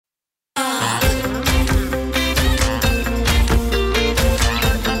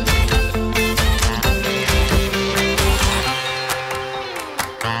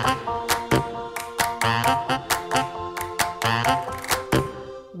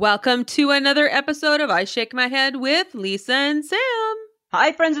Welcome to another episode of I Shake My Head with Lisa and Sam.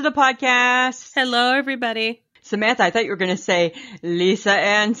 Hi, friends of the podcast. Hello, everybody. Samantha, I thought you were going to say Lisa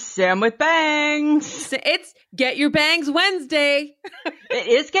and Sam with bangs. It's Get Your Bangs Wednesday. It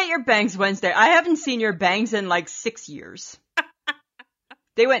is Get Your Bangs Wednesday. I haven't seen your bangs in like 6 years.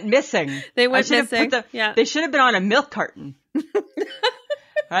 They went missing. They went missing. Yeah. They should have been on a milk carton.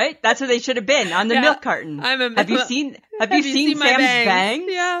 Right? That's what they should have been, on the milk carton. Have you seen Sam's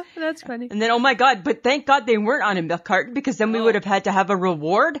bangs? Yeah, that's funny. And then, oh my God, but thank God they weren't on a milk carton, because then we would have had to have a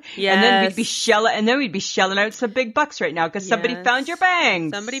reward. Yes. And then we'd be shelling out some big bucks right now, because somebody found your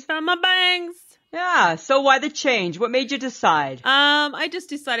bangs. Somebody found my bangs. Yeah. So why the change? What made you decide? I just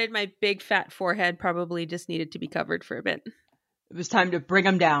decided my big fat forehead probably just needed to be covered for a bit. It was time to bring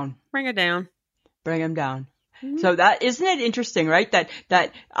them down. Bring it down. Bring them down. So that, isn't it interesting, right? That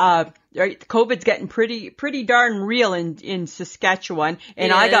right, COVID's getting pretty darn real in Saskatchewan.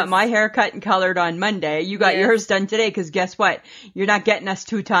 And I got my hair cut and colored on Monday. You got yours done today, because guess what? You're not getting us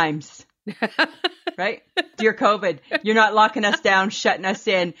 2 times. Right? Dear COVID, you're not locking us down, shutting us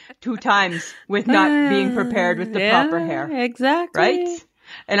in 2 times with not being prepared with the proper hair. Exactly. Right?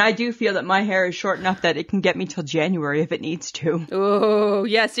 And I do feel that my hair is short enough that it can get me till January if it needs to. Oh,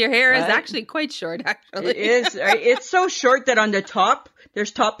 yes. Your hair is actually quite short, actually. It is. Right? It's so short that on the top,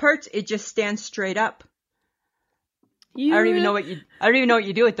 there's top parts, it just stands straight up. I don't even know what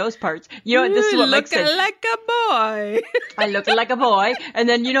you do with those parts. You know, this is what makes it. Looking like a boy. I look like a boy. And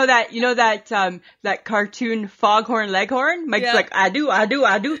then you know that cartoon Foghorn Leghorn? Mike's like, I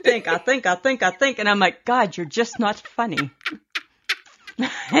do think. And I'm like, God, you're just not funny.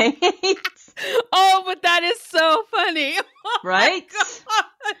 Right? Oh, but that is so funny. Oh, right?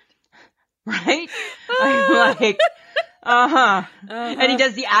 Right? I'm like, And he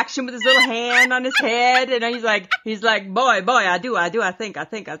does the action with his little hand on his head, and he's like, boy, I do, I think.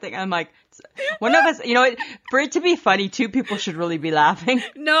 I'm like, one of us, you know, for it to be funny, 2 people should really be laughing.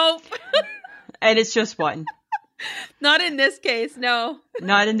 Nope. And it's just one. Not in this case, no.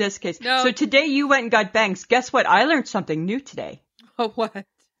 Not in this case. No. So today you went and got bangs. Guess what? I learned something new today. Oh, what?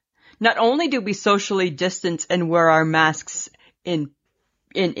 Not only do we socially distance and wear our masks in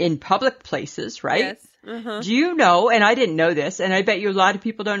public places, right? Yes. Uh-huh. Do you know, and I didn't know this, and I bet you a lot of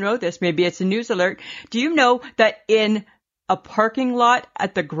people don't know this, maybe it's a news alert. Do you know that in a parking lot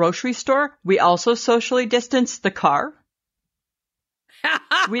at the grocery store, we also socially distance the car?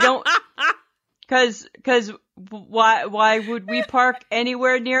 We don't, because why would we park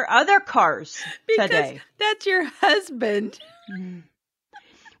anywhere near other cars today? Because that's your husband.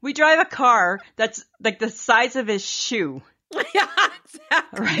 We drive a car that's like the size of his shoe. Yeah,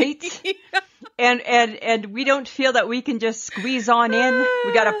 exactly. Right? And we don't feel that we can just squeeze on in.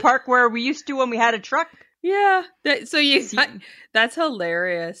 We got to park where we used to when we had a truck. Yeah. That's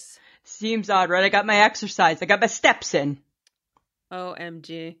hilarious. Seems odd, right? I got my exercise. I got my steps in.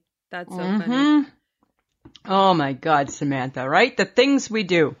 OMG. That's so funny. Oh my God, Samantha, right? The things we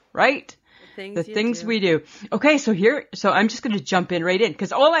do, right? The things we do. Okay, so I'm just going to jump in right in,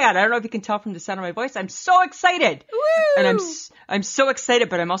 because oh my God, I don't know if you can tell from the sound of my voice, I'm so excited. Woo! And I'm so excited,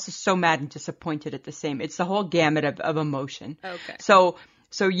 but I'm also so mad and disappointed at the same. It's the whole gamut of emotion. Okay. So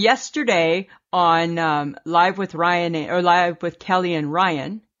yesterday on Live with Kelly and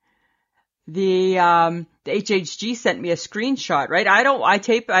Ryan, the HHG sent me a screenshot, right?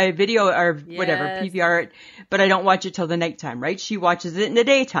 I video or whatever, PVR it, but I don't watch it till the nighttime, right? She watches it in the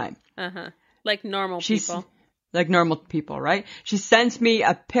daytime. Uh-huh. Like normal people. Like normal people, right? She sends me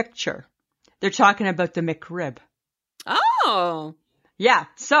a picture. They're talking about the McRib. Oh. Yeah.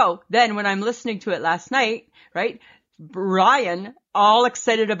 So then when I'm listening to it last night, right? Ryan, all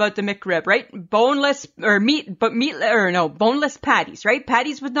excited about the McRib, right? Boneless patties, right?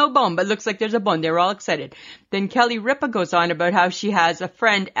 Patties with no bone, but looks like there's a bone. They were all excited. Then Kelly Ripa goes on about how she has a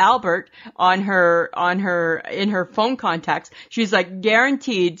friend, Albert, in her phone contacts. She's like,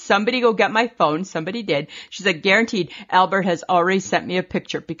 guaranteed, somebody go get my phone. Somebody did. She's like, guaranteed, Albert has already sent me a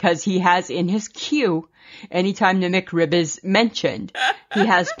picture, because he has in his queue, anytime the McRib is mentioned, he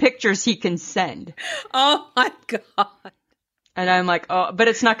has pictures he can send. Oh my God. And I'm like, oh, but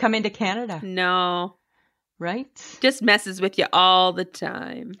it's not coming to Canada. No. Right? Just messes with you all the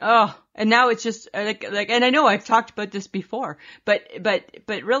time. Oh, and now it's just like, and I know I've talked about this before, but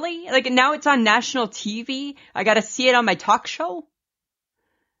really, like now it's on national TV. I got to see it on my talk show.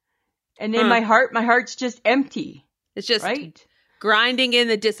 And in my heart's just empty. It's just right? grinding in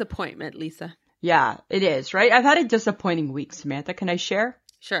the disappointment, Lisa. Yeah, it is, right? I've had a disappointing week, Samantha. Can I share?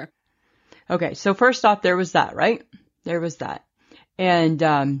 Sure. Okay, so first off, there was that, right? There was that. And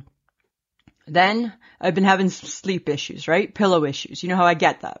Then I've been having some sleep issues, right? Pillow issues. You know how I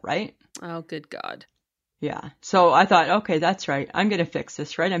get that, right? Oh, good God. Yeah. So I thought, okay, that's right. I'm going to fix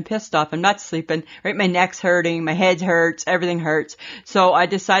this, right? I'm pissed off. I'm not sleeping, right? My neck's hurting. My head hurts. Everything hurts. So I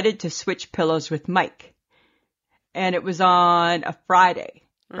decided to switch pillows with Mike. And it was on a Friday,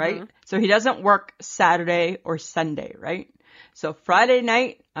 right? So he doesn't work Saturday or Sunday, right? So Friday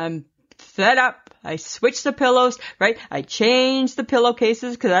night, I'm fed up. I switched the pillows, right? I changed the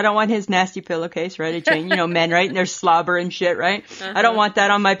pillowcases because I don't want his nasty pillowcase, right? I change, men, right? And there's slobber and shit, right? I don't want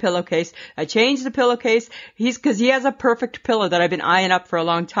that on my pillowcase. I changed the pillowcase. Cause he has a perfect pillow that I've been eyeing up for a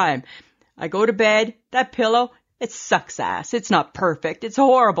long time. I go to bed. That pillow, it sucks ass. It's not perfect. It's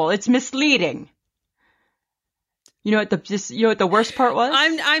horrible. It's misleading. You know what the worst part was?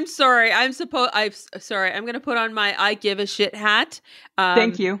 I'm sorry. I'm sorry. I'm going to put on my I give a shit hat.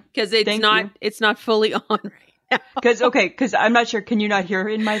 Thank you. Cuz it's not fully on right now. Cuz I'm not sure, can you not hear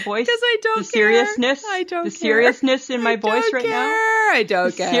in my voice? Cuz I don't the seriousness. I don't the care. seriousness in my voice right now. I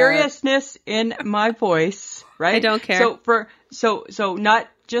don't care. Seriousness in my voice, right? I don't care. So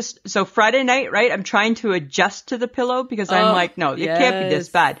Friday night, right? I'm trying to adjust to the pillow because I'm like, no, it can't be this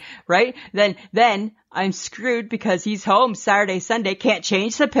bad, right? Then I'm screwed because he's home Saturday, Sunday, can't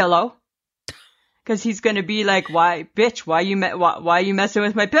change the pillow because he's going to be like, why you messing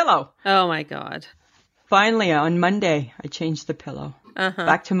with my pillow? Oh my God. Finally, on Monday, I changed the pillow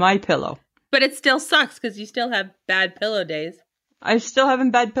back to my pillow. But it still sucks because you still have bad pillow days. I'm still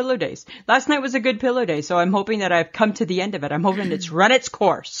having bad pillow days. Last night was a good pillow day, so I'm hoping that I've come to the end of it. I'm hoping it's run its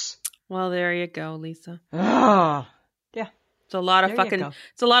course. Well, there you go, Lisa. Yeah. It's a lot of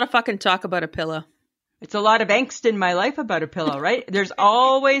fucking talk about a pillow. It's a lot of angst in my life about a pillow, right? There's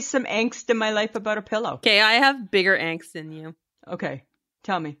always some angst in my life about a pillow. Okay, I have bigger angst than you. Okay,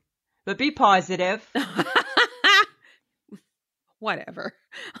 tell me. But be positive. Whatever.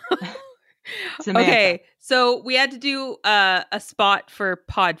 Samantha. Okay, so we had to do a spot for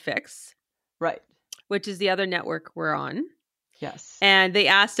Podfix. Right. Which is the other network we're on. Yes. And they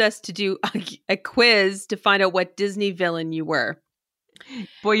asked us to do a quiz to find out what Disney villain you were.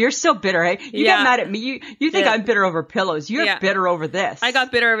 Boy, you're still bitter, hey? You get mad at me. You think I'm bitter over pillows. You're bitter over this. I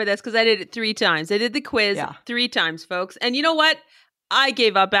got bitter over this because I did it 3 times. I did the quiz 3 times, folks. And you know what? I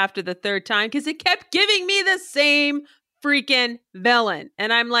gave up after the 3rd time because it kept giving me the same freaking villain.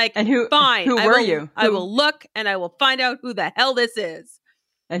 And I'm like, and fine. Who were you? I will look and I will find out who the hell this is.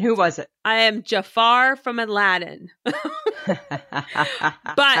 And who was it? I am Jafar from Aladdin.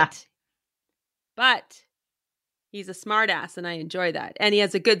 But he's a smartass, and I enjoy that. And he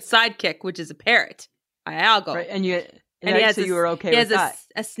has a good sidekick, which is a parrot. I'll go. Right, and you were okay with that. He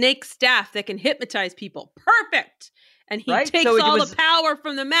has a snake staff that can hypnotize people. Perfect. And he takes the power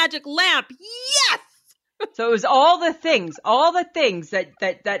from the magic lamp. Yes. So it was all the things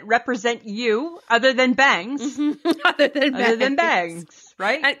that represent you, other than bangs, other than bangs,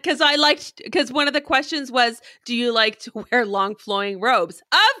 right? Because one of the questions was, do you like to wear long flowing robes?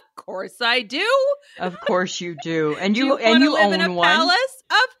 Of course I do. Of course you do, and you live in a one. Palace?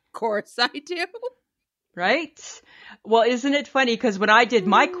 Of course I do. Right? Well, isn't it funny? Because when I did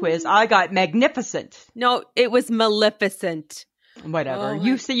my quiz, I got magnificent. No, it was Maleficent. Whatever.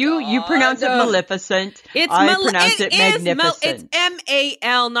 You pronounce it Maleficent. I pronounce it magnificent. It's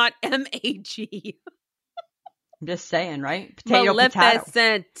MAL, not MAG. I'm just saying, right? Potato,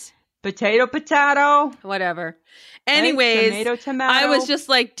 Maleficent. Potato. Whatever. Anyways, right? Tomato. I was just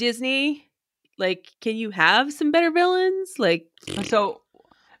like, Disney, like, can you have some better villains? Like, so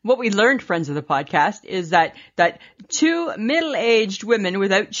what we learned, friends of the podcast, is that 2 middle-aged women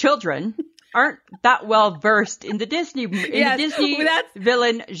without children aren't that well versed in the Disney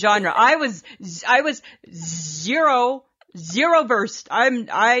villain genre. I was zero versed.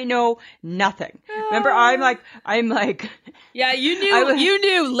 I know nothing. Remember, I'm like. Yeah, you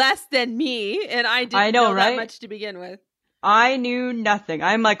knew less than me, and I didn't know that much to begin with. I knew nothing.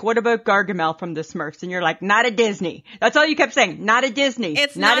 I'm like, what about Gargamel from the Smurfs? And you're like, not a Disney. That's all you kept saying. Not a Disney.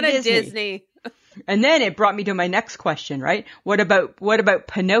 It's not a Disney. And then it brought me to my next question, right? What about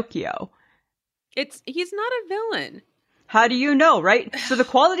Pinocchio? He's not a villain. How do you know, right? So the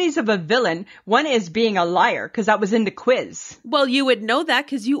qualities of a villain, one is being a liar, because that was in the quiz. Well, you would know that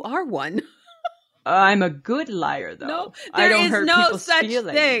because you are one. I'm a good liar, though. No, I don't is hurt no people's such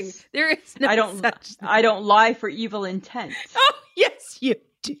feelings. thing. There is no such thing. I don't lie for evil intent. Oh, yes, you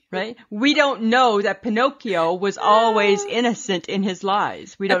do. Right? We don't know that Pinocchio was always innocent in his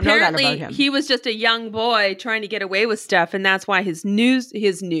lies. We don't know that about him. He was just a young boy trying to get away with stuff, and that's why his nose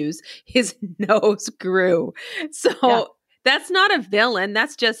grew. So that's not a villain.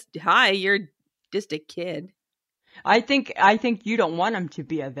 That's just, hi, you're just a kid. I think you don't want him to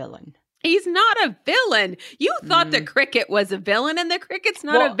be a villain. He's not a villain. You thought the cricket was a villain, and the cricket's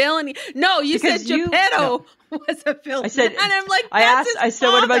not a villain. No, you said Geppetto was a villain. I said, and I'm like, I said,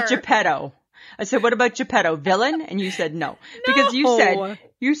 what about Geppetto? I said, what about Geppetto? Villain? And you said no. Because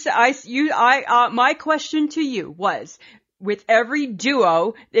my question to you was, with every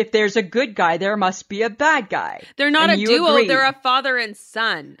duo, if there's a good guy, there must be a bad guy. They're not a duo. Agreed. They're a father and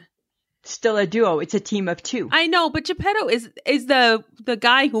son. Still a duo. It's a team of two. I know, but Geppetto is the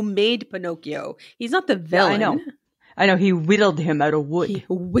guy who made Pinocchio. He's not the villain. Yeah, I know. He whittled him out of wood. He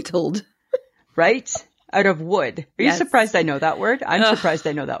whittled. Right? Out of wood. Are you surprised I know that word? I'm surprised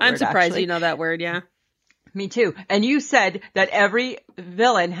I know that word, I'm surprised actually. You know that word, yeah. Me too. And you said that every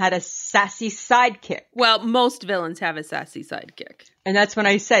villain had a sassy sidekick. Well, most villains have a sassy sidekick. And that's when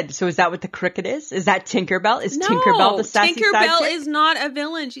I said, so is that what the cricket is? Is that Tinkerbell? Is Tinkerbell the sassy sidekick? Tinkerbell is not a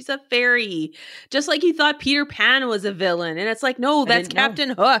villain. She's a fairy. Just like you thought Peter Pan was a villain. And it's like, no, that's Captain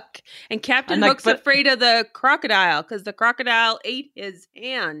Hook. And Captain Hook's afraid of the crocodile because the crocodile ate his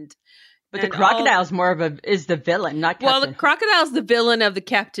hand. But the crocodile's is the villain, not Captain Well, the crocodile's the villain of the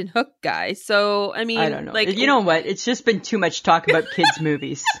Captain Hook guy. So, I mean, I don't know. You know what? It's just been too much talk about kids'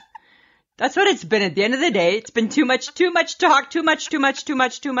 movies. That's what it's been at the end of the day. It's been too much talk, too much.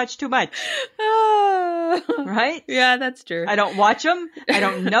 Right? Yeah, that's true. I don't watch them. I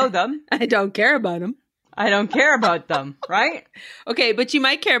don't know them. I don't care about them. I don't care about them. Right? Okay, but you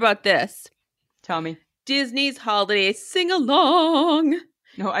might care about this. Tell me. Disney's holiday sing-along.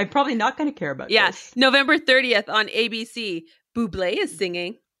 No, I'm probably not going to care about this. November 30th on ABC. Bublé is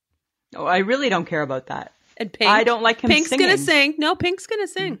singing. Oh, I really don't care about that. And Pink. I don't like him Pink's singing. Pink's going to sing. No, Pink's going to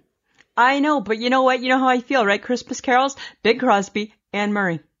sing. I know, but you know what? You know how I feel, right? Christmas carols, Bing Crosby, Anne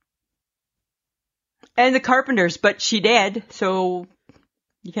Murray. And the Carpenters, but she dead, so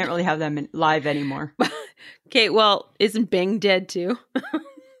you can't really have them live anymore. Okay, well, isn't Bing dead too?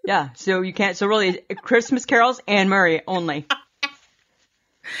 Yeah, so you can't. So really, Christmas carols, Anne Murray only.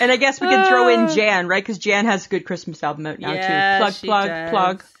 And I guess we can throw in Jan, right? Because Jan has a good Christmas album out now, too.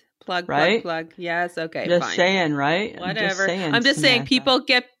 Plug. Yes, okay, just saying, right? Whatever. I'm just saying, people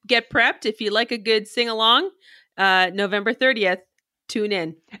get prepped. If you like a good sing-along, November 30th, tune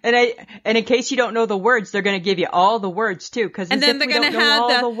in. And in case you don't know the words, they're going to give you all the words, too. And then they're going to have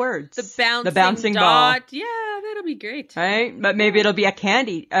all the words. The bouncing ball. Yeah, that'll be great. Right? But maybe it'll be a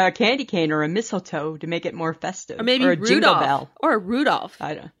candy cane or a mistletoe to make it more festive. Or maybe a Rudolph. Jingle bell. Or a Rudolph.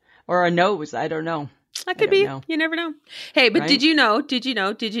 Or a nose. I don't know. That could be. You never know. Hey, but did you know,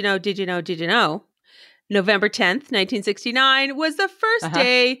 November 10th, 1969 was the first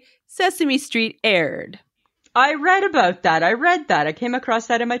day Sesame Street aired. I read about that. I came across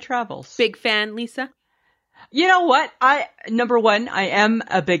that in my travels. Big fan, Lisa? You know what? Number one, I am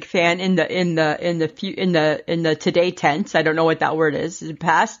a big fan in the today tense. I don't know what that word is. Is it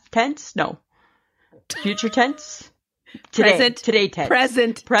past tense? No. Future tense? Today tense.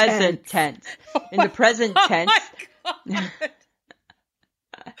 Present tense. In the present tense. Oh my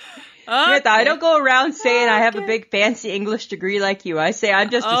God. I don't go around saying I have a big fancy English degree like you. I say I'm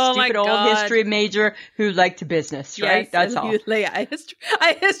just a stupid old history major who liked business, right? Yes, that's all. A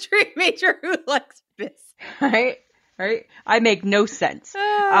history major who likes business. Right? I make no sense.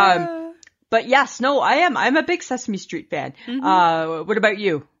 But yes, no, I'm a big Sesame Street fan. Mm-hmm. What about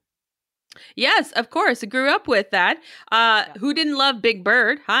you? Yes, of course. I grew up with that. Who didn't love Big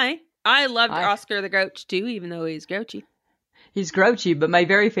Bird? Hi. I loved Oscar the Grouch too, even though he's grouchy. He's grouchy, but my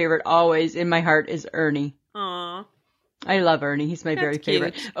very favorite always in my heart is Ernie. Aw. I love Ernie. He's my very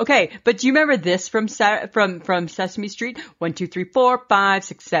favorite. Okay, but do you remember this from Sesame Street? 1, 2, 3, 4, 5,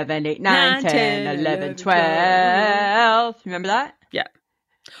 6, 7, 8, 9, 10, 11, 12. Remember that? Yeah.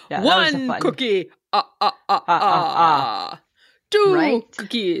 Yeah, one cookie. Two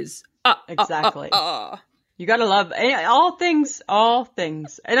cookies. Exactly. You gotta love all things.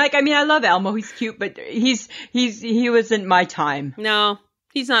 And I love Elmo. He's cute, but he wasn't my time. No,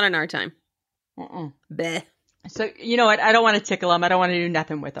 he's not in our time. Bleh. So, you know what? I don't want to tickle him. I don't want to do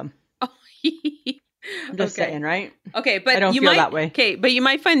nothing with him. I'm just saying, right? Okay, but I don't feel that way. Okay, but you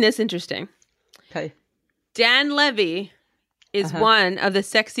might find this interesting. Okay. Dan Levy is one of the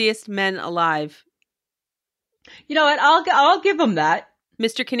sexiest men alive. You know what? I'll give him that.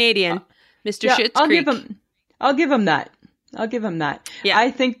 Mr. Canadian. Mr. Schitt's Creek. I'll give him that. Yeah.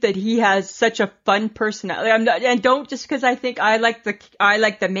 I think that he has such a fun personality. And don't just because I think I like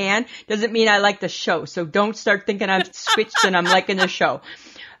the man doesn't mean I like the show. So don't start thinking I've switched and I'm liking the show.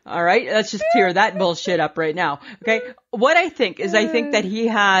 All right, let's just clear that bullshit up right now. Okay, what I think is I think that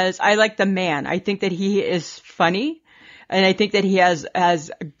I like the man. I think that he is funny, and I think that he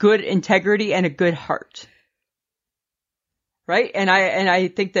has good integrity and a good heart. Right? And I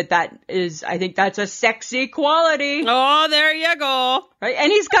think I think that's a sexy quality. Oh, there you go. Right?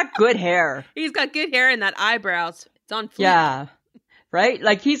 And he's got good hair. He's got good hair and that eyebrows. It's on fleek. Yeah. Right?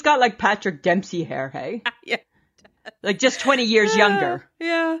 Like he's got like Patrick Dempsey hair, hey? Yeah. Like just 20 years younger.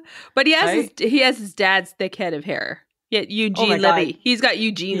 Yeah. But he has his dad's thick head of hair. Yeah, Eugene Levy. God. He's got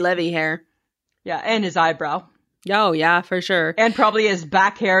Eugene Levy hair. Yeah, and his eyebrow. Oh, yeah, for sure. And probably his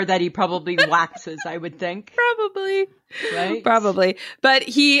back hair that he probably waxes, I would think. Probably. Right? Probably. But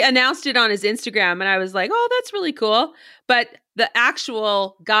he announced it on his Instagram, and I was like, oh, that's really cool. But the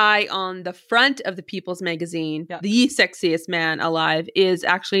actual guy on the front of the People's Magazine, the sexiest man alive, is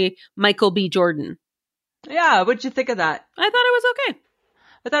actually Michael B. Jordan. Yeah, what'd you think of that? I thought it was okay.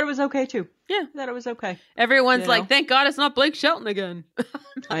 I thought it was okay, too. Yeah. I thought it was okay. Everyone's like, thank God it's not Blake Shelton again.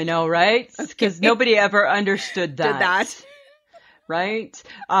 I know, right? Because nobody ever understood that. Did that. Right?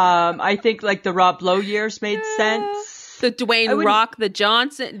 I think like the Rob Lowe years made sense. The Dwayne Rock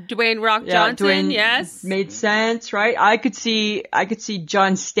Johnson, yes. Made sense, right? I could see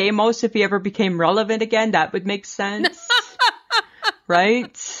John Stamos if he ever became relevant again. That would make sense.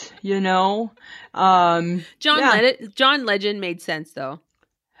 Right? You know? John Legend made sense though.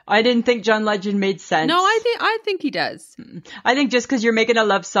 I didn't think John Legend made sense. No, I think he does. I think just because you're making a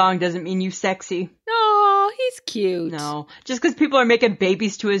love song doesn't mean you sexy. No, he's cute. No, just because people are making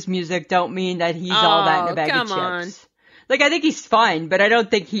babies to his music don't mean that he's all that in a bag of chips. On. Like I think he's fine, but I don't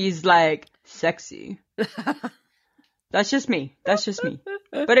think he's like sexy. That's just me.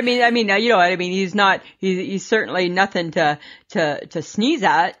 But I mean, you know what I mean? He's certainly nothing to sneeze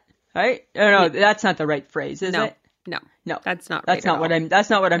at, right? No, that's not the right phrase, is it? No, that's not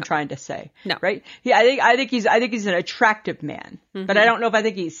what I'm trying to say. No, right? Yeah, I think he's an attractive man, but I don't know if I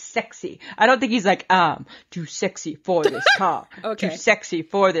think he's sexy. I don't think he's like, too sexy for this car. Okay. Too sexy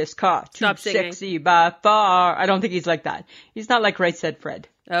for this car. Stop too singing. Sexy by far. I don't think he's like that. He's not like Right Said Fred.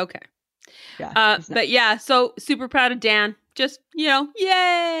 Okay. Yeah. But yeah, so super proud of Dan. Just,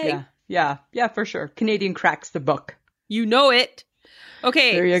 yay. Yeah, for sure. Canadian cracks the book. You know it.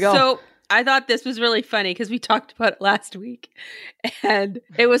 Okay. There you go. So I thought this was really funny because we talked about it last week. And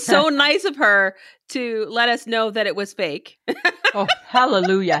it was so nice of her to let us know that it was fake. Oh,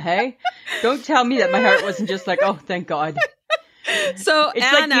 hallelujah, hey? Don't tell me that my heart wasn't just like, oh, thank God. So it's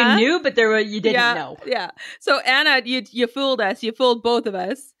Anna, like you knew, but you didn't know. Yeah. So Anna, you fooled us. You fooled both of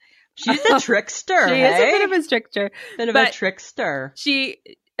us. She's a trickster. She is a bit of a trickster. A trickster.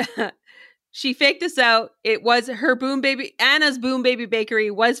 She faked us out. It was her Anna's Boom Baby Bakery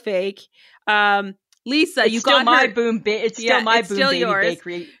was fake. Lisa, it's you still got my her. It's still my Boom Baby yours,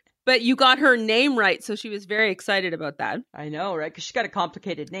 Bakery. But you got her name right, so she was very excited about that. I know, right? Because she's got a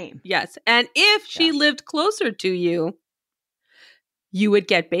complicated name. Yes, and if she lived closer to you, you would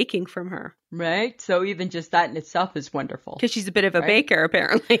get baking from her. Right? So even just that in itself is wonderful. Because she's a bit of a baker,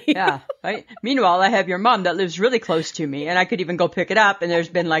 apparently. Yeah, right? Meanwhile, I have your mom that lives really close to me, and I could even go pick it up, and there's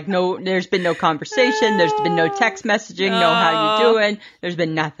been no conversation, there's been no text messaging, no how you doing, there's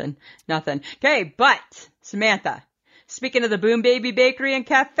been nothing. Okay, but, Samantha, speaking of the Boom Baby Bakery and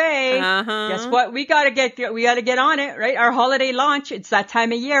Cafe, guess what? We gotta get on it, right? Our holiday launch, it's that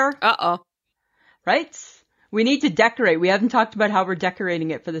time of year. Uh-oh. Right? We need to decorate. We haven't talked about how we're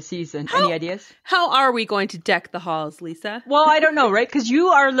decorating it for the season. Any ideas? How are we going to deck the halls, Lisa? Well, I don't know, right? Because you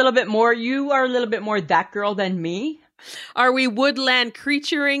are a little bit more that girl than me. Are we woodland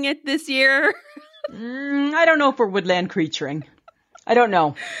creaturing it this year? I don't know if we're woodland creaturing. I don't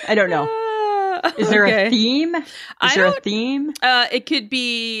know. Is there a theme? Is there a theme? It could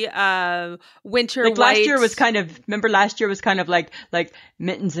be winter like white. Last year was kind of like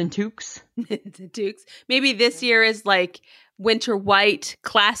mittens and toques. Mittens and toques. Maybe this year is like winter white,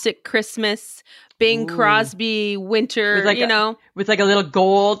 classic Christmas, Bing Crosby winter, with like a little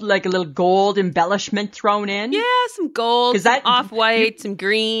gold embellishment thrown in. Yeah, some gold, some off-white, some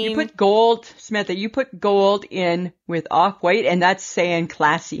green. You put gold, Samantha, in with off-white, and that's saying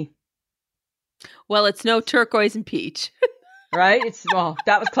classy. Well, it's no turquoise and peach. Right?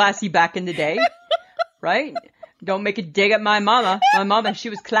 That was classy back in the day. Right? Don't make a dig at my mama. My mama, she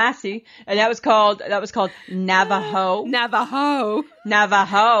was classy. And that was called Navajo. Navajo.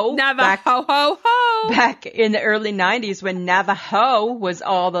 Back in the early 90s when Navajo was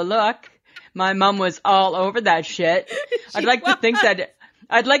all the look. My mom was all over that shit. I'd like to think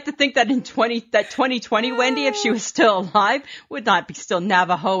that in 2020, Wendy, if she was still alive, would not be still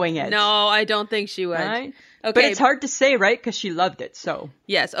Navajoing it. No, I don't think she would. Right? Okay. But it's hard to say, right? Because she loved it, so.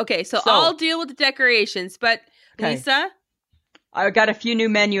 Yes, okay. So I'll deal with the decorations, but okay. Lisa? I got a few new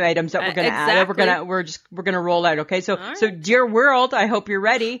menu items that we're going to add. We're going to roll out, okay? So, right. So dear world, I hope you're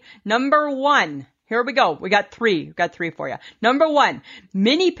ready. Number 1. Here we go. We got three. We got three for you. Number 1,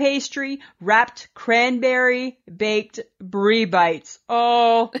 mini pastry wrapped cranberry baked brie bites.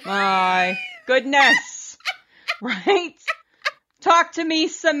 Oh my goodness. Right? Talk to me,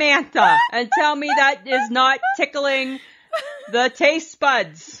 Samantha, and tell me that is not tickling the taste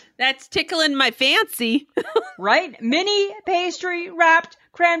buds. That's tickling my fancy. Right? Mini pastry wrapped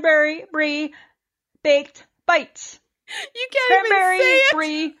cranberry brie baked bites. You can't even say it.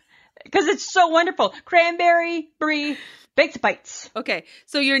 Brie, because it's so wonderful. Cranberry brie baked bites. Okay,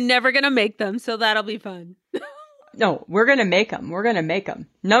 so you're never going to make them, so that'll be fun. No, we're going to make them. We're going to make them.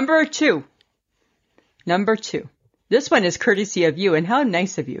 Number 2. This one is courtesy of you, and how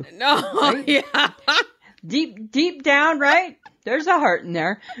nice of you. No, right? Yeah. Deep down, right? There's a heart in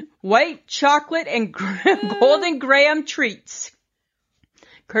there. White chocolate and golden graham treats.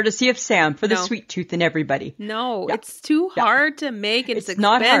 Courtesy of Sam for the sweet tooth and everybody. No, it's too hard to make. It's expensive.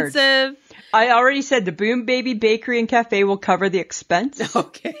 Not hard. I already said the Boom Baby Bakery and Cafe will cover the expense.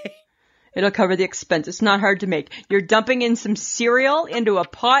 Okay. It'll cover the expense. It's not hard to make. You're dumping in some cereal into a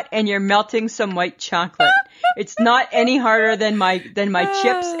pot and you're melting some white chocolate. It's not any harder than my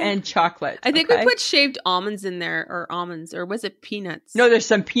chips and chocolate. I think we put shaved almonds in there, or was it peanuts? No, there's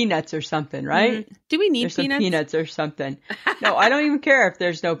some peanuts or something, right? Do we need there's peanuts? Some peanuts or something. No, I don't even care if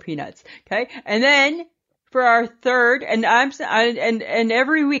there's no peanuts. Okay, and then for our third, and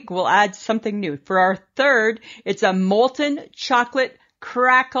every week we'll add something new. For our third, it's a molten chocolate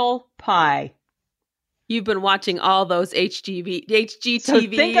crackle pie. You've been watching all those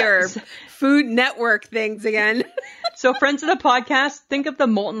HGTV or Food Network things again. So friends of the podcast, think of the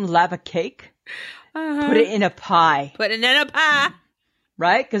molten lava cake. Put it in a pie. Put it in a pie.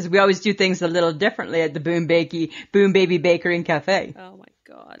 Right? Because we always do things a little differently at the Boom Baby Bakery and Cafe. Oh my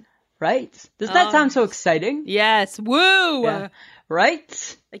God. Right? Does that sound so exciting? Yes. Woo! Yeah.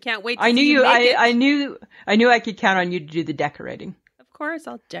 Right? I can't wait to see you make it. I knew I could count on you to do the decorating. Of course,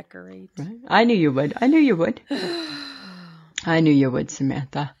 I'll decorate. Right? I knew you would. I knew you would,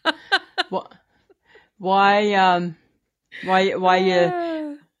 Samantha. Why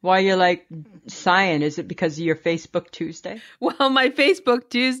you like sighing? Is it because of your Facebook Tuesday? Well, my Facebook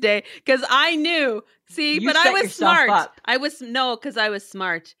Tuesday, because I knew. See, but I was smart. Up. Because I was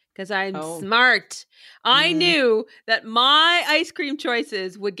smart. Because I'm smart. I knew that my ice cream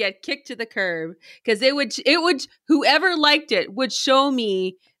choices would get kicked to the curb because it would whoever liked it would show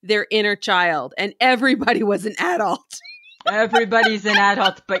me their inner child, and everybody was an adult. Everybody's an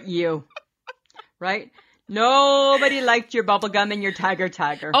adult but you. Right? Nobody liked your bubblegum and your tiger.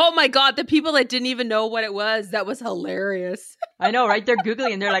 Oh my God, the people that didn't even know what it was, that was hilarious. I know, right? They're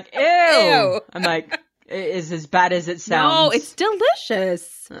Googling and they're like, ew. I'm like, is as bad as it sounds. No, it's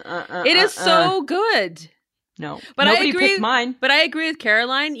delicious. It is so good. No, but nobody I agree. Picked mine. But I agree with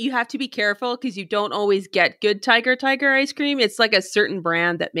Caroline. You have to be careful because you don't always get good tiger ice cream. It's like a certain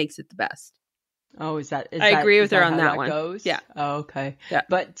brand that makes it the best. Oh, is that? I agree with her on that one. Goes? Yeah. Oh, okay. Yeah.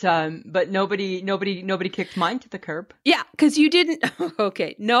 But nobody kicked mine to the curb. Yeah, because you didn't.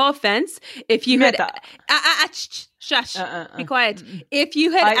 Okay, no offense. If you had, shush, be quiet. If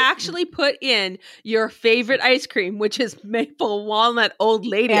you had actually put in your favorite ice cream, which is maple walnut old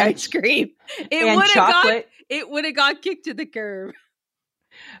lady ice cream, it would have got kicked to the curb.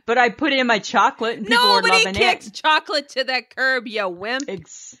 But I put it in my chocolate, and people were loving it. Nobody kicks chocolate to the curb, you wimp.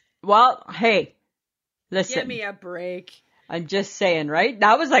 Well, hey. Listen. Give me a break. I'm just saying, right?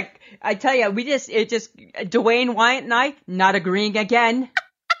 That was like, I tell you, Dwayne Wyatt and I, not agreeing again.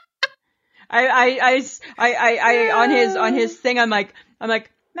 I on his thing, I'm like,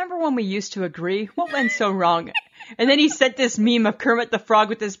 remember when we used to agree? What went so wrong? And then he sent this meme of Kermit the Frog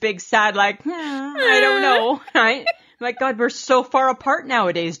with this big sad, like, I don't know, right? I'm like, God, we're so far apart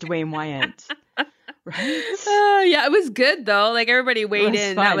nowadays, Dwayne Wyatt. Right? Yeah, it was good though. Like everybody weighed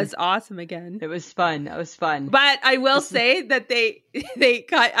in. Fun. That was awesome again. It was fun. That was fun. But I will say that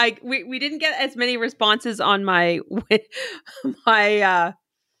we didn't get as many responses on my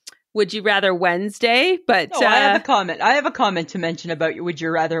Would You Rather Wednesday, but I have a comment. I have a comment to mention about Would You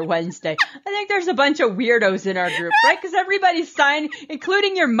Rather Wednesday. I think there's a bunch of weirdos in our group, right? Because everybody's signed,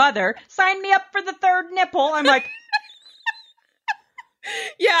 including your mother, signed me up for the third nipple. I'm like.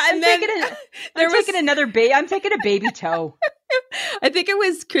 Yeah, and I'm taking a baby toe. I think it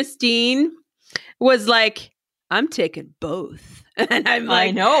was Christine was like, I'm taking both. And I'm like,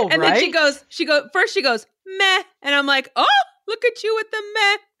 I know, and right? then she goes, meh. And I'm like, oh, look at you with the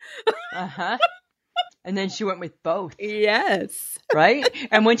meh. Uh-huh. And then she went with both. Yes. Right?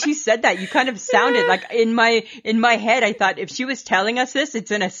 And when she said that, you kind of sounded like in my head, I thought if she was telling us this, it's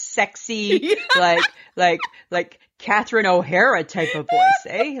in a sexy, like Catherine O'Hara type of voice,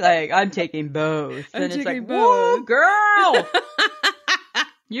 eh? Like, I'm taking both. And it's like, both. whoa, girl!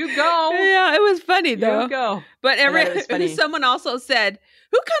 You go. Yeah, it was funny though. You go. But someone also said,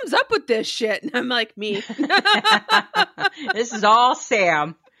 "Who comes up with this shit?" And I'm like, me. This is all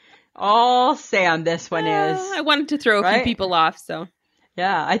Sam. All Sam, this one is. I wanted to throw a few people off, so.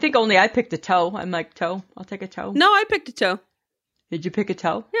 Yeah, I think only I picked a toe. I'm like, toe? I'll take a toe. No, I picked a toe. Did you pick a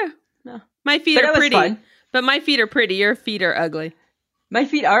toe? Yeah. No. My feet are pretty. Fun. But my feet are pretty. Your feet are ugly. My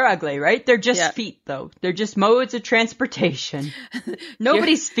feet are ugly, right? They're just feet, though. They're just modes of transportation.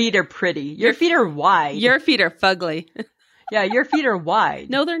 Nobody's feet are pretty. Your feet are wide. Your feet are fugly. Yeah, your feet are wide.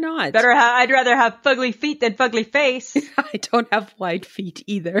 No, they're not. I'd rather have fugly feet than fugly face. I don't have wide feet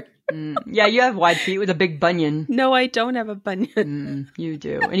either. Yeah, you have wide feet with a big bunion. No, I don't have a bunion. You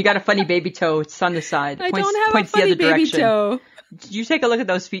do. And you got a funny baby toe. It's on the side. I don't have a funny baby toe. You take a look at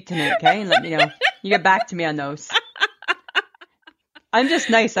those feet tonight, okay? And let me know. You get back to me on those. I'm just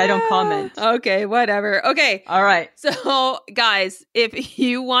nice. I don't comment. Okay, whatever. Okay. All right. So, guys, if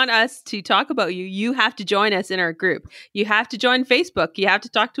you want us to talk about you, you have to join us in our group. You have to join Facebook. You have to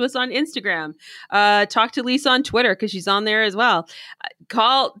talk to us on Instagram. Talk to Lisa on Twitter because she's on there as well.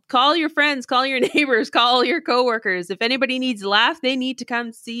 Call your friends. Call your neighbors. Call your coworkers. If anybody needs a laugh, they need to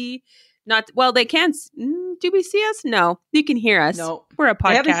come see. They can. Do we see us? No. You can hear us. No. We're a podcast.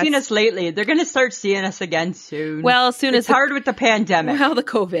 They haven't seen us lately. They're going to start seeing us again soon. Well, as soon as it's hard with the pandemic. Well, the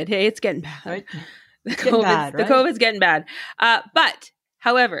COVID. Hey, it's getting bad. Right? The COVID's getting bad. But,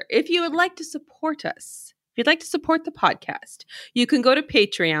 however, if you would like to support us, if you'd like to support the podcast, you can go to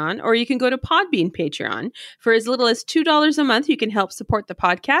Patreon or you can go to Podbean Patreon. For as little as $2 a month, you can help support the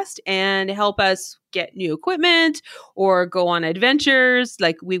podcast and help us get new equipment or go on adventures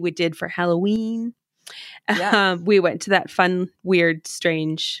like we did for Halloween. Yes. We went to that fun, weird,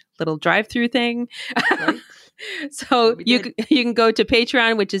 strange little drive-through thing. Right. So you can go to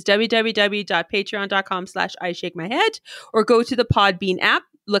Patreon, which is www.patreon.com/IShakeMyHead, or go to the Podbean app.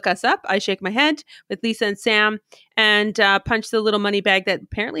 Look us up, I Shake My Head, with Lisa and Sam, and punch the little money bag that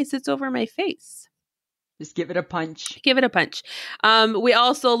apparently sits over my face. Just give it a punch. Give it a punch. We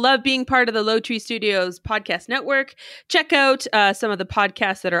also love being part of the Low Tree Studios podcast network. Check out some of the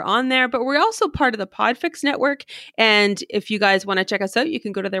podcasts that are on there, but we're also part of the Podfix network. And if you guys want to check us out, you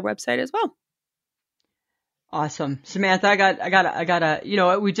can go to their website as well. Awesome. Samantha, I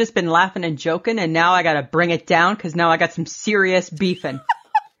gotta, we've just been laughing and joking, and now I gotta bring it down because now I got some serious beefing.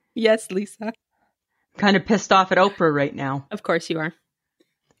 Yes, Lisa. I'm kind of pissed off at Oprah right now. Of course you are.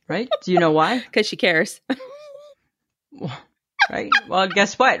 Right? Do you know why? Because she cares. Right? Well,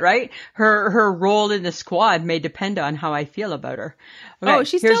 guess what, right? Her role in the squad may depend on how I feel about her. Okay,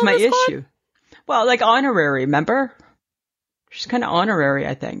 she's still in the squad? Issue. Well, like honorary, remember? She's kind of honorary,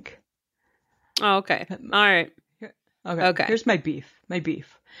 I think. Oh, okay. All right. Okay. Here's my beef.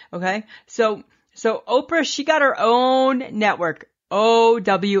 Okay? So Oprah, she got her own network.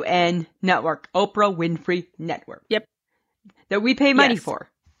 OWN network. Oprah Winfrey Network. Yep. That we pay money for.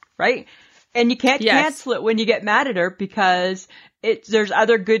 Right? And you can't cancel it when you get mad at her because there's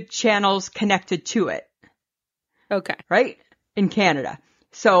other good channels connected to it. Okay. Right? In Canada.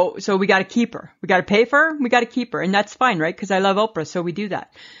 So we got to keep her. We got to pay for her. We got to keep her. And that's fine, right? Because I love Oprah, so we do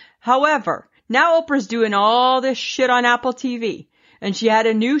that. However, now Oprah's doing all this shit on Apple TV. And she had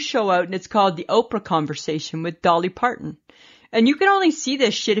a new show out and it's called The Oprah Conversation with Dolly Parton. And you can only see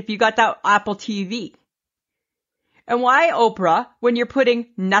this shit if you got that Apple TV. And why, Oprah, when you're putting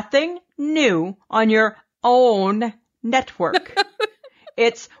nothing new on your own network?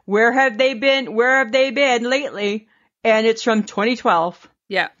 It's where have they been lately? And it's from 2012.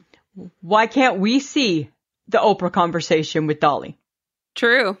 Yeah. Why can't we see the Oprah Conversation with Dolly?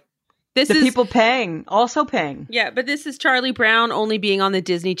 True. People also paying. Yeah, but this is Charlie Brown only being on the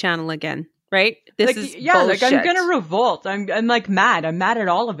Disney Channel again, right? This is bullshit. I'm gonna revolt. I'm like mad. I'm mad at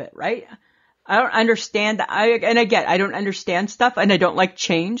all of it, right? I don't understand that. I don't understand stuff and I don't like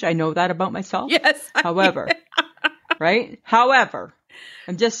change. I know that about myself. Yes. However, right? However,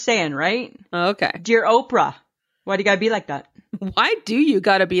 I'm just saying, right? Okay. Dear Oprah, why do you gotta be like that? Why do you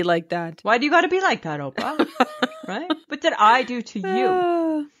gotta be like that? Why do you gotta be like that, Oprah? Right? What did I do to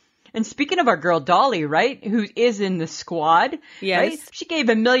you? And speaking of our girl Dolly, right, who is in the squad, yes. Right? She gave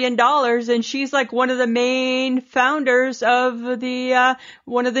 $1 million and she's like one of the main founders of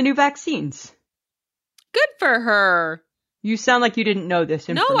one of the new vaccines. Good for her. You sound like you didn't know this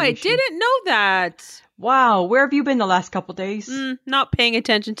information. No, I didn't know that. Wow, where have you been the last couple days? Not paying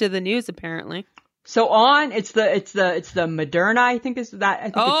attention to the news, apparently. So it's the Moderna, I think it's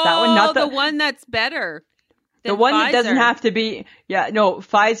that one, not the one that's better. The one Pfizer. that doesn't have to be,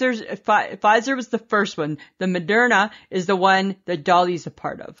 Pfizer was the first one. The Moderna is the one that Dolly's a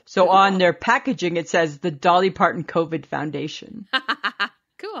part of. So on their packaging, it says the Dolly Parton COVID Foundation.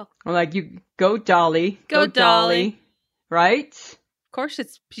 Cool. I'm like, you go Dolly. Go Dolly. Right? Of course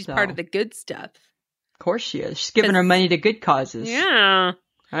she's part of the good stuff. Of course she is. She's giving her money to good causes. Yeah.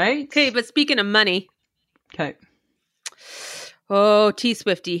 Right? Okay, but speaking of money. Okay. Oh,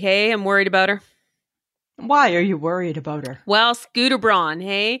 T-Swifty, hey, I'm worried about her. Why are you worried about her? Well, Scooter Braun,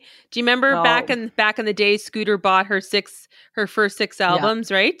 hey? Do you remember back in the day, Scooter bought her first 6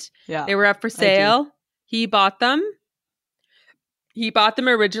 albums, right? Yeah. They were up for sale. He bought them. He bought them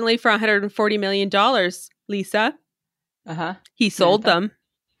originally for $140 million, Lisa. Uh-huh. He sold them.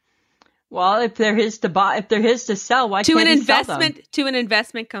 Well, if they're his to buy, if they're his to sell, why can't he sell them? To an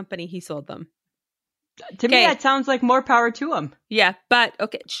investment company, he sold them. To me, that sounds like more power to him. Yeah, but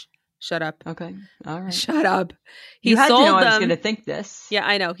okay. Shut up. Okay. All right. Shut up. You had to know I was going to think this. Yeah,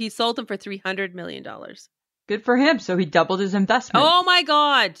 I know. He sold them for $300 million. Good for him. So he doubled his investment. Oh my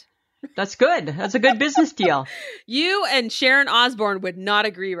God. That's good. That's a good business deal. You and Sharon Osbourne would not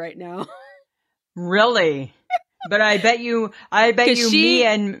agree right now. Really? But I bet you me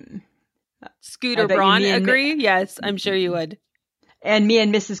and Scooter Braun agree? Yes, I'm sure you would. And me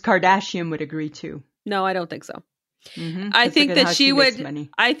and Mrs. Kardashian would agree too. No, I don't think so. Mm-hmm. I think that she would.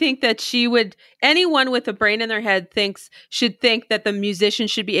 I think that she would. Anyone with a brain in their head should think that the musician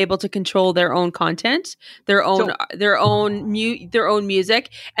should be able to control their own content, their own music.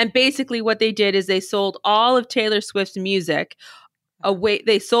 And basically, what they did is they sold all of Taylor Swift's music away.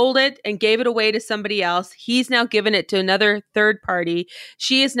 They sold it and gave it away to somebody else. He's now given it to another third party.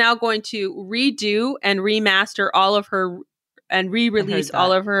 She is now going to redo and remaster all of her. And re-release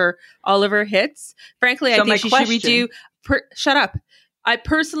all of her hits. Frankly, I think she should redo. Shut up. I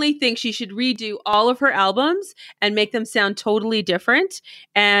personally think she should redo all of her albums and make them sound totally different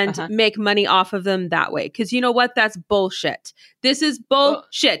and make money off of them that way. Because you know what? That's bullshit. This is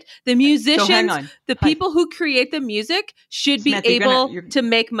bullshit. The musicians, people who create the music should be able to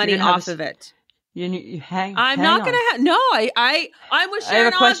make money off of it. I'm not going to no, I'm with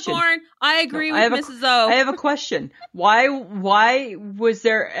Sharon Osbourne. I agree with Mrs. O. I have a question. Why was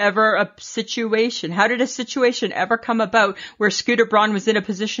there ever a situation? How did a situation ever come about where Scooter Braun was in a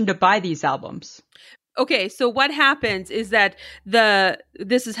position to buy these albums? Okay, so what happens is that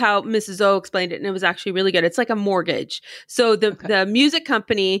this is how Mrs. O explained it, and it was actually really good. It's like a mortgage. So the music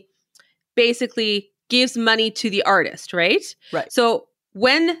company basically gives money to the artist, right? Right. So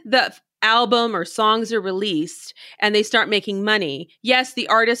when the album or songs are released and they start making money, yes, the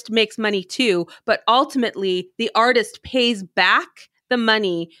artist makes money too, but ultimately the artist pays back the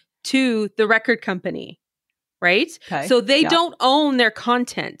money to the record company, right? Okay. So they don't own their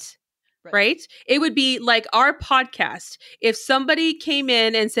content, right? It would be like our podcast. If somebody came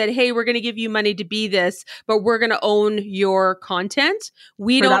in and said, hey, we're going to give you money to be this, but we're going to own your content,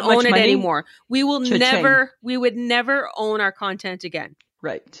 we don't own it anymore. We would never own our content again.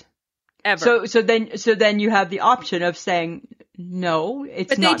 Right. Ever. So then you have the option of saying no, it's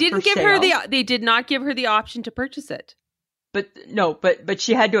but not. They didn't give her they did not give her the option to purchase it. But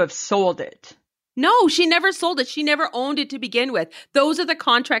she had to have sold it. No, she never sold it. She never owned it to begin with. Those are the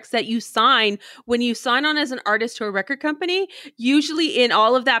contracts that you sign when you sign on as an artist to a record company. Usually in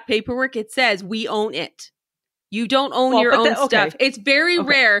all of that paperwork it says we own it. You don't own your own stuff. It's very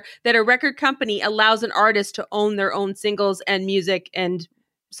rare that a record company allows an artist to own their own singles and music and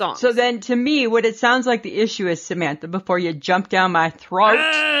songs. So then to me, what it sounds like the issue is, Samantha, before you jump down my throat,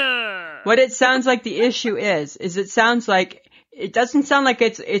 what it sounds like the issue is it sounds like, it doesn't sound like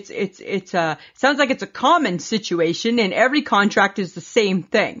it sounds like it's a common situation and every contract is the same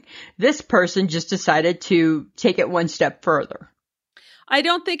thing. This person just decided to take it one step further. I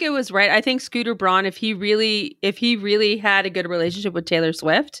don't think it was right. I think Scooter Braun, if he really had a good relationship with Taylor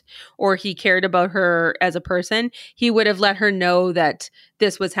Swift or he cared about her as a person, he would have let her know that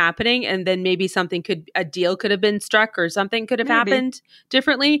this was happening and then maybe a deal could have been struck or something could have happened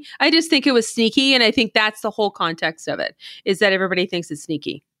differently. I just think it was sneaky. And I think that's the whole context of it, is that everybody thinks it's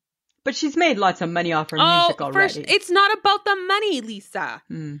sneaky. But she's made lots of money off her music already. It's not about the money, Lisa.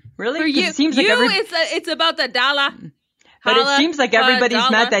 Really? For you, it seems like it's about the dollar. But it seems like everybody's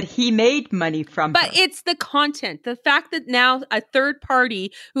mad that he made money from her. But it's the content. The fact that now a third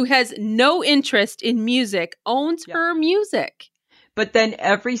party who has no interest in music owns her music. But then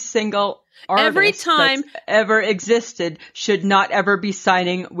every single artist that's ever existed should not ever be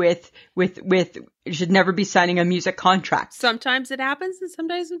signing should never be signing a music contract. Sometimes it happens and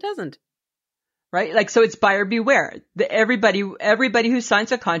sometimes it doesn't. Right? Like, so it's buyer beware. Everybody who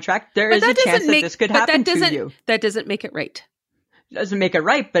signs a contract, there is a chance that this could happen to you. That doesn't make it right. It doesn't make it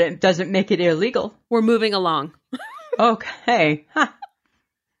right, but it doesn't make it illegal. We're moving along. Okay. Huh.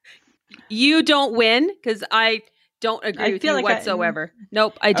 You don't win because I don't agree with you whatsoever.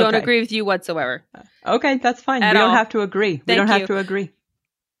 Nope, I don't agree with you whatsoever. Okay, that's fine. We don't have to agree. We don't have to agree.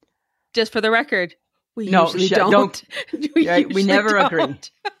 Just for the record, we usually don't. We never agree.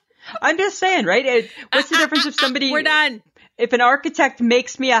 I'm just saying, right? What's the difference if somebody... We're done. If an architect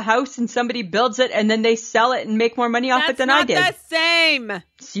makes me a house and somebody builds it and then they sell it and make more money off it than I did. That's not the same.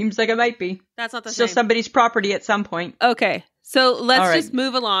 Seems like it might be. That's not the same. Still somebody's property at some point. Okay. So let's just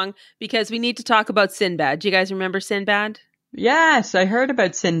move along because we need to talk about Sinbad. Do you guys remember Sinbad? Yes, I heard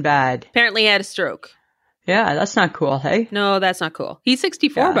about Sinbad. Apparently he had a stroke. Yeah, that's not cool, hey? No, that's not cool. He's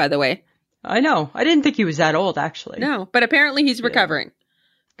 64, by the way. I know. I didn't think he was that old, actually. No, but apparently he's recovering.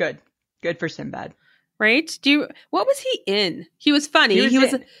 Good. Good for Sinbad. Right? What was he in? He was funny. He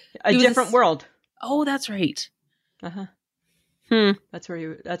was a different world. Oh, that's right. Uh-huh. That's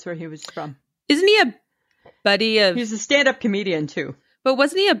where he was from. Isn't he a buddy of... He's a stand-up comedian, too. But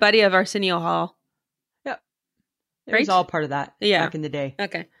wasn't he a buddy of Arsenio Hall? Yeah. It was all part of that back in the day.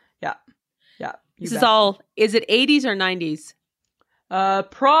 Okay. Yeah. Yeah. This is all... Is it 80s or 90s?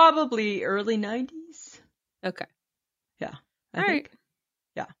 Probably early 90s. Okay. Yeah. I think.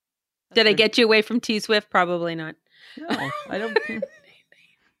 Yeah. Did I get you away from T-Swift? Probably not. No, I don't...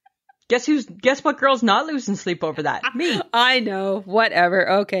 Guess what girl's not losing sleep over that? Me. I know. Whatever.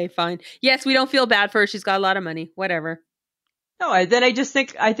 Okay, fine. Yes, we don't feel bad for her. She's got a lot of money. Whatever. No, I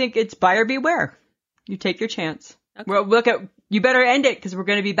think it's buyer beware. You take your chance. Okay. Well, you better end it because we're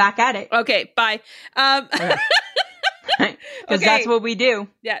going to be back at it. Okay, bye. Because that's what we do.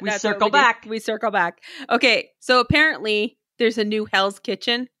 Yeah, we circle back. We circle back. Okay, so apparently there's a new Hell's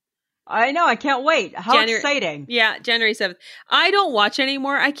Kitchen. I know. I can't wait. How exciting. Yeah, January 7th. I don't watch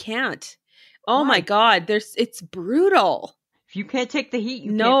anymore. I can't. Oh my God. It's brutal. If you can't take the heat,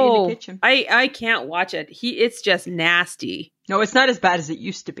 you can't be in the kitchen. I can't watch it. It's just nasty. No, it's not as bad as it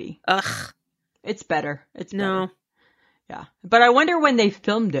used to be. Ugh. It's better. It's better. No. Yeah. But I wonder when they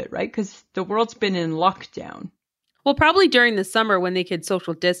filmed it, right? Because the world's been in lockdown. Well, probably during the summer when they could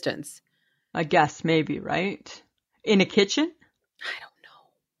social distance. I guess maybe, right? In a kitchen? I don't know.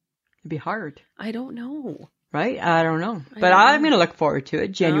 It'd be hard. I don't know. Right? I don't know. But I'm going to look forward to it.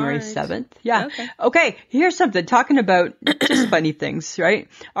 January 7th. Yeah. Okay. Here's something. Talking about just funny things, right?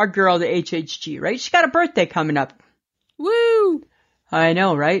 Our girl, the HHG, right? She got a birthday coming up. Woo! I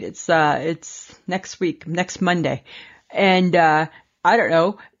know, right? It's next week, next Monday. And I don't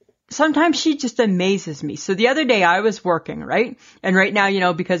know. Sometimes she just amazes me. So the other day I was working, right? And right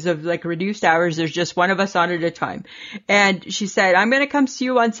now, because of like reduced hours, there's just one of us on at a time. And she said, I'm going to come see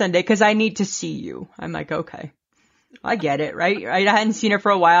you on Sunday because I need to see you. I'm like, okay. I get it, right? I hadn't seen her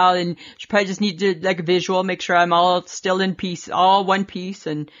for a while and she probably just needed like a visual, make sure I'm all still in piece, all one piece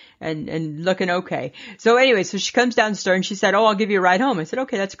and looking okay. So anyway, so she comes downstairs and she said, oh, I'll give you a ride home. I said,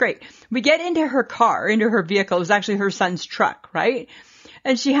 okay, that's great. We get into her car, into her vehicle. It was actually her son's truck, right?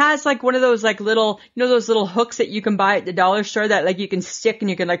 And she has like one of those like little, those little hooks that you can buy at the dollar store that like you can stick and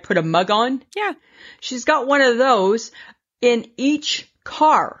you can like put a mug on. Yeah. She's got one of those in each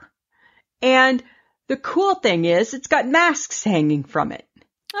car. And the cool thing is it's got masks hanging from it.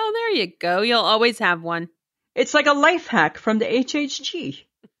 Oh, there you go. You'll always have one. It's like a life hack from the HHG.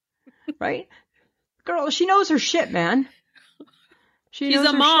 Right? Girl, she knows her shit, man. She's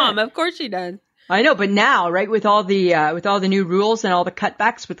a mom. Of course she does. I know, but now, right, with all the new rules and all the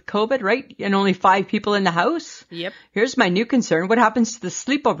cutbacks with COVID, right, and only 5 people in the house. Yep. Here's my new concern. What happens to the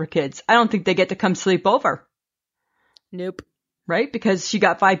sleepover kids? I don't think they get to come sleep over. Nope. Right? Because she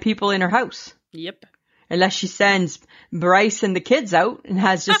got 5 people in her house. Yep. Unless she sends Bryce and the kids out and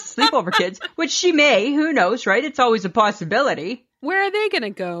has just sleepover kids, which she may, who knows, right? It's always a possibility. Where are they going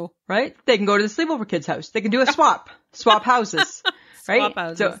to go? Right? They can go to the sleepover kids' house. They can do a swap houses. Right? Swap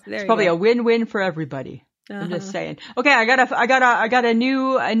houses. So it's probably a win-win for everybody. I'm just saying. Okay, I got a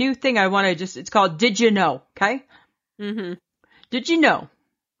new thing I want to it's called Did You Know? Okay? Mm-hmm. Did you know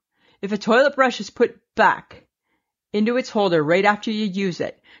if a toilet brush is put back into its holder right after you use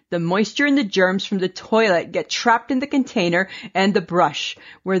it, the moisture and the germs from the toilet get trapped in the container and the brush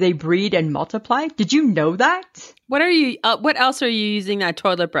where they breed and multiply? Did you know that? What else are you using that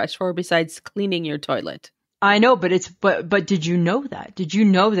toilet brush for besides cleaning your toilet? I know, but did you know that? Did you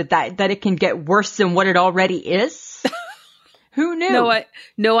know that it can get worse than what it already is? Who knew?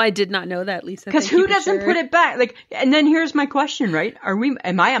 No, I did not know that, Lisa. Because who doesn't put it back? Like, and then here's my question, right?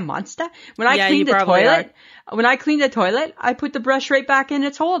 Am I a monster? When I clean the toilet, I put the brush right back in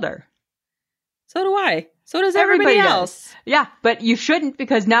its holder. So do I. So does everybody else. Does. Yeah, but you shouldn't,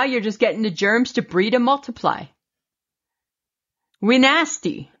 because now you're just getting the germs to breed and multiply. We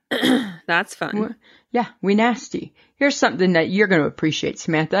nasty. That's fun. We nasty. Here's something that you're going to appreciate,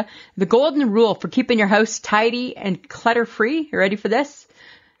 Samantha. The golden rule for keeping your house tidy and clutter-free. You ready for this?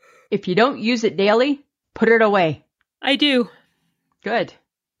 If you don't use it daily, put it away. I do. Good.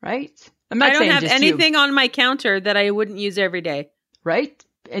 Right? I don't have anything on my counter that I wouldn't use every day. Right?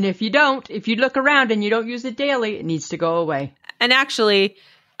 And if you look around and you don't use it daily, it needs to go away. And actually,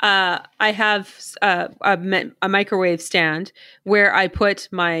 I have a microwave stand where I put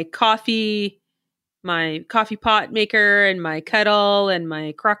my coffee pot maker and my kettle and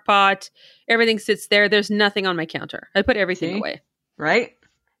my crock pot. Everything sits there. There's nothing on my counter. I put everything away. Right?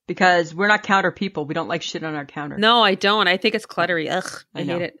 Because we're not counter people. We don't like shit on our counter. No, I don't. I think it's cluttery. Ugh, I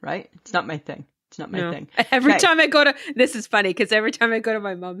hate it. Right? It's not my thing. It's not my thing. Every time I go to, this is funny, because every time I go to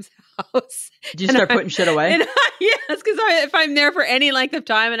my mom's house. Do you start putting shit away? Yes, because if I'm there for any length of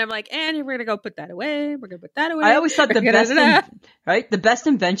time and I'm like, and we're going to go put that away. We're going to put that away. I always thought the best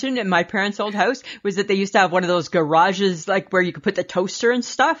invention in my parents' old house was that they used to have one of those garages, like where you could put the toaster and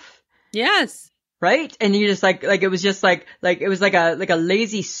stuff. Yes. Right? And you just like it was just like it was like a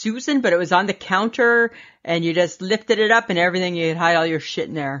lazy Susan, but it was on the counter and you just lifted it up and everything, you'd hide all your shit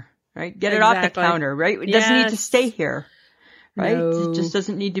in there. Right? Get it off the counter, right? It doesn't need to stay here. Right? No. It just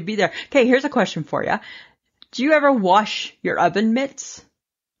doesn't need to be there. Okay, here's a question for you. Do you ever wash your oven mitts?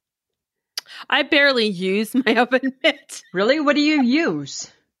 I barely use my oven mitts. Really? What do you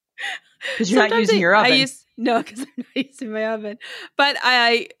use? Because you're not using your oven. No, because I'm not using my oven. But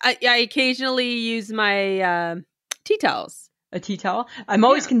I occasionally use my tea towels. A tea towel? I'm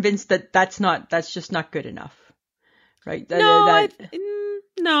always convinced that that's just not good enough. Right?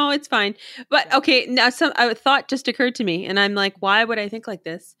 No, it's fine. But okay, now a thought just occurred to me, and I'm like, why would I think like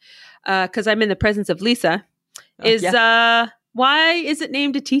this? Because I'm in the presence of Lisa. Why is it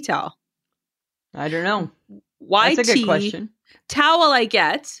named a tea towel? I don't know. Why That's a good question. Towel I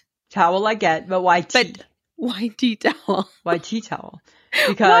get, but why tea? But why tea towel? Why tea towel?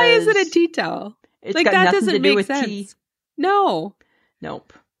 Because why is it a tea towel? It's got that nothing to do with sense. Tea. No.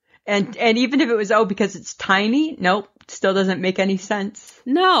 Nope. And even if it was because it's tiny, nope, still doesn't make any sense.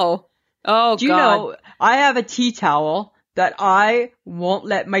 No. Oh, Do you know, I have a tea towel that I won't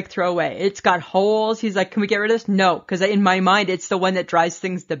let Mike throw away. It's got holes. He's like, can we get rid of this? No, because in my mind, it's the one that dries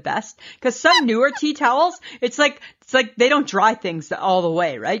things the best. Because some newer tea towels, it's like they don't dry things all the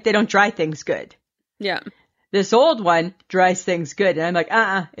way, right? They don't dry things good. Yeah. This old one dries things good. And I'm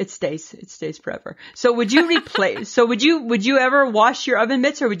like, it stays forever. So would you replace, would you ever wash your oven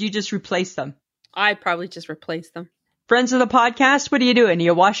mitts or would you just replace them? I'd probably just replace them. Friends of the podcast, what are you doing? Are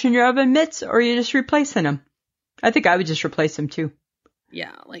you washing your oven mitts or are you just replacing them? I think I would just replace them too.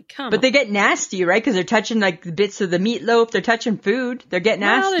 Yeah, like come on. But they get nasty, right? Because they're touching like bits of the meatloaf. They're touching food. They're getting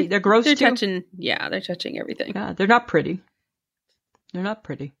nasty. They're gross too. They're touching everything. Yeah, they're not pretty. They're not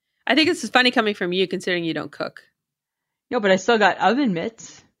pretty. I think this is funny coming from you, considering you don't cook. No, but I still got oven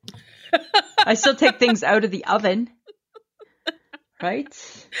mitts. I still take things out of the oven.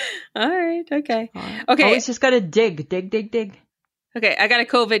 Right? All right. Okay. Okay. Always just got to dig. Okay. I got a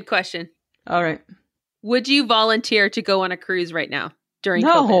COVID question. All right. Would you volunteer to go on a cruise right now during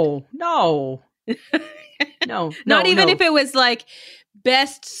COVID? No. Not even if it was like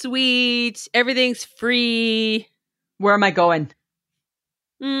best suite, everything's free. Where am I going?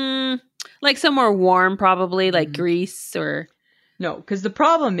 Like somewhere warm, probably like Greece or. No, because the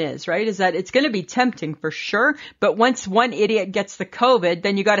problem is that it's going to be tempting for sure. But once one idiot gets the COVID,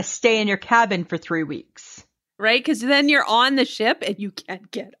 then you got to stay in your cabin for 3 weeks. Right? Because then you're on the ship and you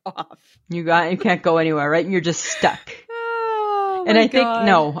can't get off. You can't go anywhere, right? And you're just stuck. Oh, and I think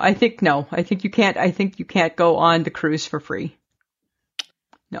you can't go on the cruise for free.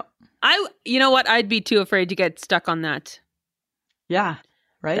 No. You know what? I'd be too afraid to get stuck on that. Yeah.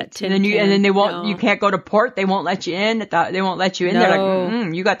 Right. And then they won't, you can't go to port. They won't let you in. They won't let you in. No. They're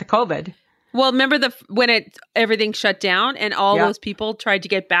like, you got the COVID. Well, remember when everything shut down and all those people tried to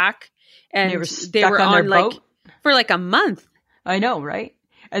get back and they were on like for like a month. I know. Right.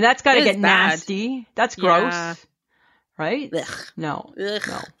 And that's got to get nasty. That's gross. Yeah. Right. Ugh. No,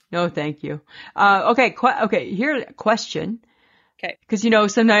 thank you. Okay. Here's a question. Okay. Because,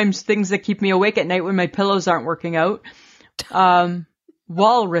 sometimes things that keep me awake at night when my pillows aren't working out.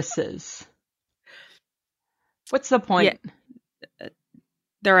 Walruses. What's the point? Yeah.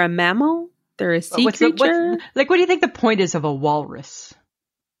 They're a mammal? They're a sea creature? What do you think the point is of a walrus?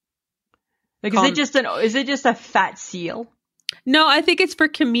 Like, is it just a fat seal? No, I think it's for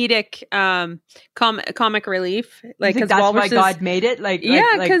comedic comic relief. Like, that's why God made it?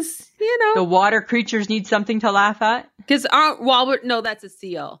 Because, the water creatures need something to laugh at? Because walrus, no, that's a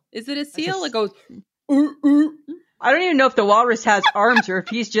seal. Is it a seal? It goes, I don't even know if the walrus has arms or if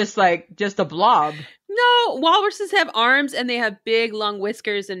he's just a blob. No, walruses have arms and they have big, long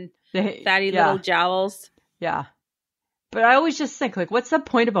whiskers and fatty little jowls. Yeah. But I always just think, what's the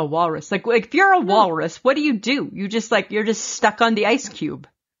point of a walrus? Like if you're a walrus, what do? You're just stuck on the ice cube.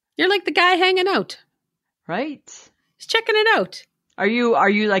 You're like the guy hanging out. Right? He's checking it out. Are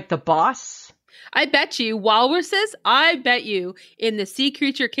you like the boss? I bet you walruses, in the sea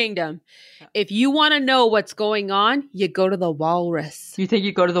creature kingdom, if you want to know what's going on, you go to the walrus. You think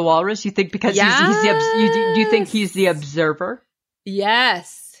you go to the walrus? You think because you think he's the observer?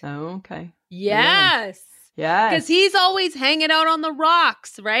 Yes. Oh, okay. Yes. Yeah. Because he's always hanging out on the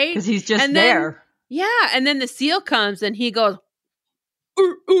rocks, right? Because he's just there. Yeah. And then the seal comes and he goes,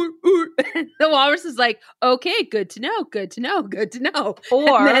 ooh, ooh, ooh. The walrus is like, okay, good to know, good to know, good to know.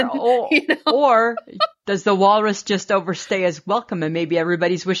 Or does the walrus just overstay his welcome and maybe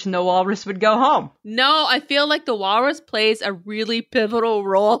everybody's wishing the walrus would go home? No, I feel like the walrus plays a really pivotal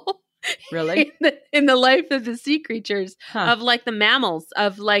role. Really? In the life of the sea creatures, of like the mammals,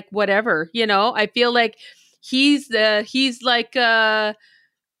 of like whatever, I feel like he's like,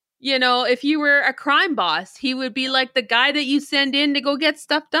 if you were a crime boss, he would be like the guy that you send in to go get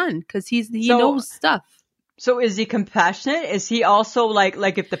stuff done because he knows stuff. So is he compassionate? Is he also like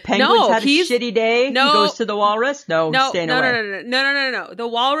if the penguins had a shitty day, he goes to the walrus? No, staying away. No. The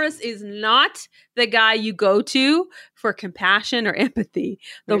walrus is not the guy you go to for compassion or empathy.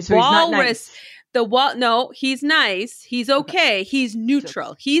 The walrus, he's nice. He's okay. He's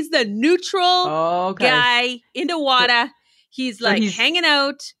neutral. He's the neutral guy in the water. He's hanging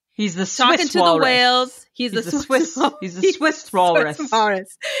out. He's the talking Swiss to walrus. The whales. He's the Swiss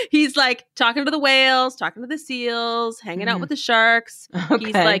walrus. He's like talking to the whales, talking to the seals, hanging out with the sharks.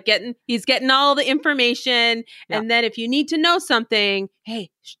 Okay. He's getting all the information. Yeah. And then if you need to know something, hey,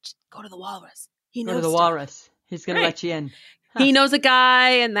 go to the walrus. He knows. Go to the walrus. He's going to let you in. Huh. He knows a guy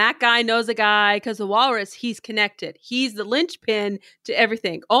and that guy knows a guy because the walrus, he's connected. He's the linchpin to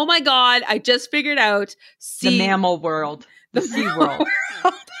everything. Oh my God. I just figured out. The mammal world. The sea world.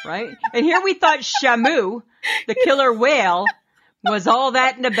 Right? And here we thought Shamu, the killer whale, was all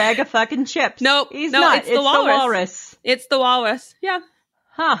that in a bag of fucking chips. Nope. He's not. It's the walrus. It's the walrus. Yeah.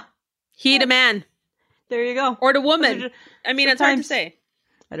 Huh. He the man. There you go. Or the woman. I mean, it's hard to say.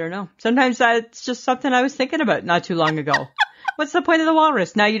 I don't know. Sometimes that's just something I was thinking about not too long ago. What's the point of the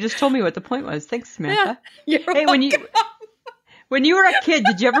walrus? Now you just told me what the point was. Thanks, Samantha. Yeah, hey, when you were a kid,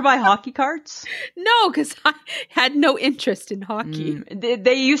 did you ever buy hockey cards? No, because I had no interest in hockey.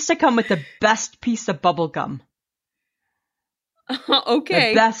 They used to come with the best piece of bubble gum. Okay.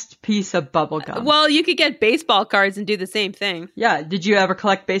 The best piece of bubble gum. Well, you could get baseball cards and do the same thing. Yeah. Did you ever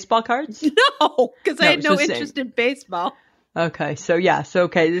collect baseball cards? No, because I had no interest in baseball. Okay. So,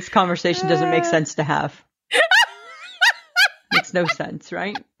 this conversation doesn't make sense to have. Makes no sense,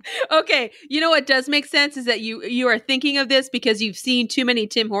 right? Okay. You know what does make sense is that you are thinking of this because you've seen too many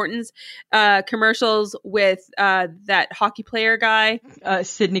Tim Hortons commercials with that hockey player guy.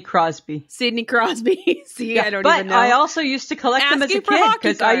 Sidney Crosby. See, I don't even know. But I also used to collect them as a kid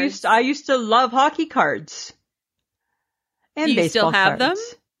because I used to love hockey cards. And do you baseball still have cards.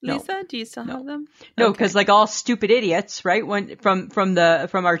 Them? Lisa, do you still have them? No, because like all stupid idiots, right? From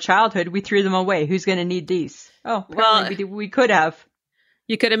our childhood, we threw them away. Who's going to need these? Oh, well, we could have.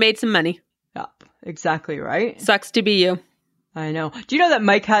 You could have made some money. Yeah, exactly right. Sucks to be you. I know. Do you know that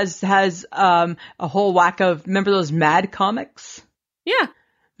Mike has a whole whack of? Remember those Mad comics? Yeah.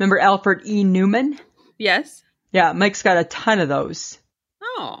 Remember Alfred E. Newman? Yes. Yeah, Mike's got a ton of those.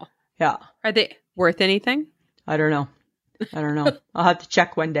 Oh. Yeah. Are they worth anything? I don't know. I'll have to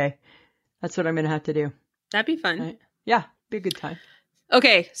check one day. That's what I'm going to have to do. That'd be fun. Right? Yeah, be a good time.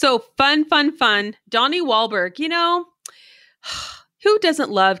 Okay, so fun. Donnie Wahlberg, who doesn't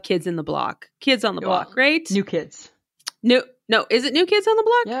love Kids on the Block, right? New Kids. No, is it New Kids on the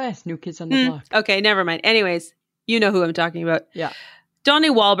Block? Yes, New Kids on the Block. Okay, never mind. Anyways, you know who I'm talking about. Yeah. Donnie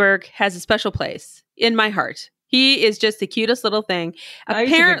Wahlberg has a special place in my heart. He is just the cutest little thing.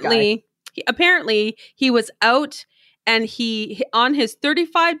 Apparently, he was out and he on his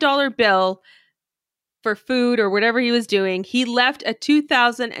 $35 bill for food or whatever he was doing, he left a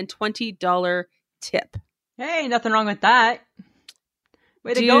 $2,020 tip. Hey, nothing wrong with that.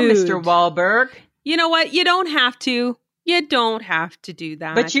 Way to go, Mr. Wahlberg. You know what? You don't have to. You don't have to do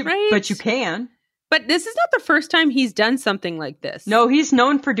that. But you can. But this is not the first time he's done something like this. No, he's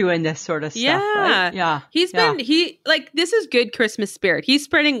known for doing this sort of stuff. Yeah. Right? Yeah. This is good Christmas spirit. He's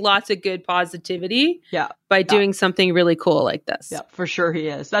spreading lots of good positivity by doing something really cool like this. Yeah, for sure he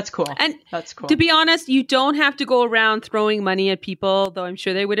is. That's cool. And that's cool. To be honest, you don't have to go around throwing money at people, though I'm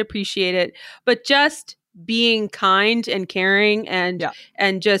sure they would appreciate it. But just being kind and caring and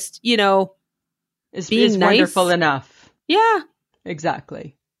just, is nice. Wonderful enough. Yeah.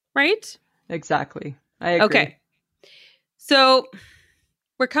 Exactly. Right? Exactly. I agree. Okay. So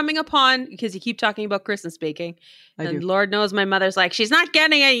we're coming upon, because you keep talking about Christmas baking, and Lord knows my mother's like, she's not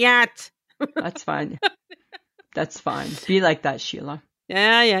getting it yet. That's fine. That's fine. Be like that, Sheila.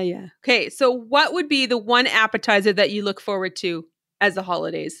 Yeah. Okay, so what would be the one appetizer that you look forward to as the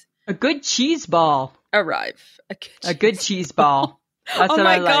holidays? A good cheese ball. Arrive. A good cheese ball. That's oh what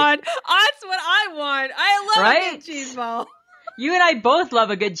my I like. God. That's what I want. I love a good cheese ball. You and I both love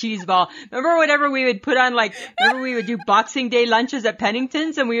a good cheese ball. Remember whenever we would put on remember we would do Boxing Day lunches at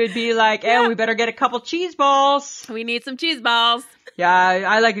Pennington's and we would be like, we better get a couple cheese balls. We need some cheese balls. Yeah,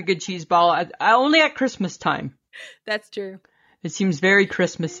 I like a good cheese ball. I only at Christmas time. That's true. It seems very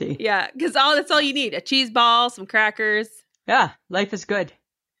Christmassy. Yeah, because that's all you need. A cheese ball, some crackers. Yeah, life is good.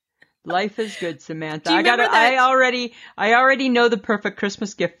 Life is good, Samantha. Do you remember that? I already know the perfect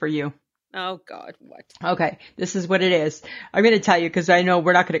Christmas gift for you. Oh, God, what? Okay, this is what it is. I'm going to tell you because I know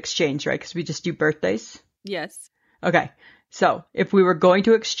we're not going to exchange, right? Because we just do birthdays. Yes. Okay, so if we were going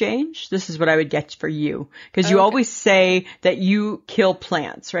to exchange, this is what I would get for you. Because you always say that you kill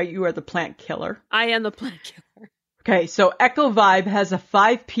plants, right? You are the plant killer. I am the plant killer. Okay, so Echo Vibe has a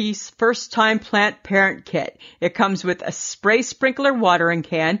 5-piece first-time plant parent kit. It comes with a spray sprinkler watering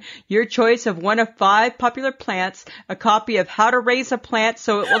can, your choice of one of 5 popular plants, a copy of How to Raise a Plant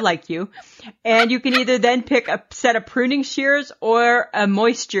So It Will Like You, and you can either then pick a set of pruning shears or a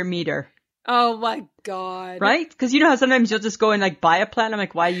moisture meter. Oh my God. Right? Because you know how sometimes you'll just go and buy a plant. I'm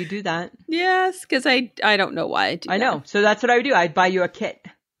like, why do you do that? Yes, because I don't know why I do that. I know. So that's what I would do. I'd buy you a kit.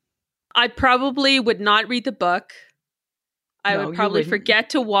 I probably would not read the book. I would probably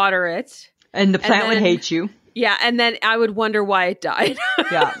forget to water it. And the plant would hate you. Yeah, and then I would wonder why it died.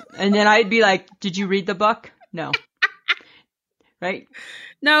 Yeah, and then I'd be like, did you read the book? No. Right?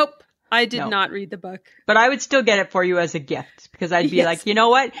 Nope, I did not read the book. But I would still get it for you as a gift because I'd be like, you know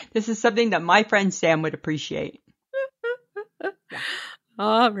what? This is something that my friend Sam would appreciate. Yeah.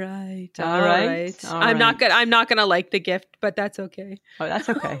 All right. I'm not gonna like the gift, but that's okay. Oh, that's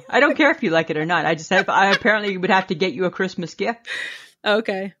okay. I don't care if you like it or not. I apparently would have to get you a Christmas gift.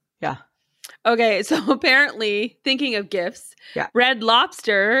 Okay. Yeah. Okay, so apparently, thinking of gifts, Red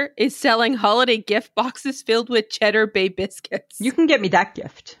Lobster is selling holiday gift boxes filled with Cheddar Bay biscuits. You can get me that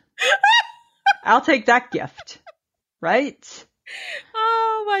gift. I'll take that gift. Right?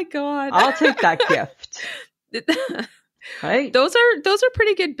 Oh my God. I'll take that gift. Right? Those are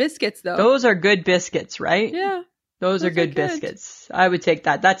pretty good biscuits, though. Those are good biscuits, right? Yeah. Those are good biscuits. I would take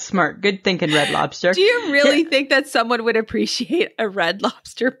that. That's smart. Good thinking, Red Lobster. Do you really think that someone would appreciate a Red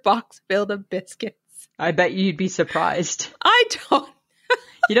Lobster box filled of biscuits? I bet you'd be surprised. I don't.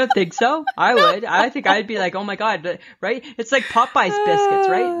 You don't think so? I would. I think I'd be like, oh my God, right? It's like Popeye's biscuits,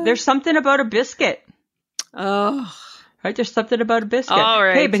 right? There's something about a biscuit. Oh. Right? There's something about a biscuit. All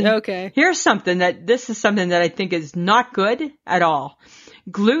right. Hey, but okay. This is something that I think is not good at all.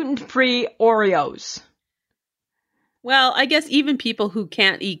 Gluten-free Oreos. Well, I guess even people who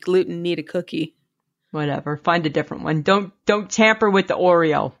can't eat gluten need a cookie. Whatever. Find a different one. Don't tamper with the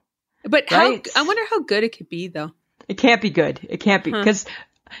Oreo. But right? I wonder how good it could be, though. It can't be good. It can't be. Because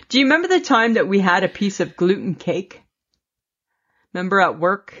do you remember the time that we had a piece of gluten cake? Remember at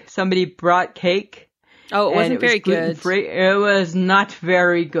work, somebody brought cake? Oh, it wasn't very good. It was not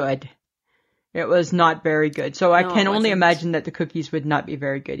very good. It was not very good. So I can only imagine that the cookies would not be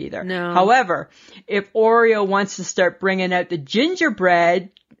very good either. No. However, if Oreo wants to start bringing out the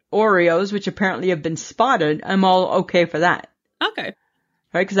gingerbread Oreos, which apparently have been spotted, I'm all okay for that. Okay.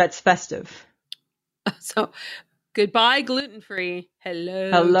 Right? Because that's festive. So, goodbye gluten-free.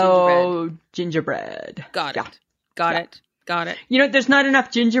 Hello gingerbread. Got it. Got it. You know, there's not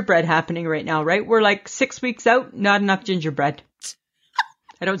enough gingerbread happening right now, right? We're like 6 weeks out, not enough gingerbread.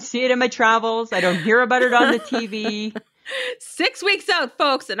 I don't see it in my travels. I don't hear about it on the TV. 6 weeks out,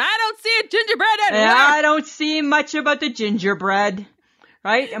 folks, and I don't see a gingerbread anywhere. I don't see much about the gingerbread,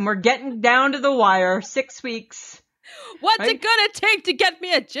 right? And we're getting down to the wire. 6 weeks. What's it gonna take to get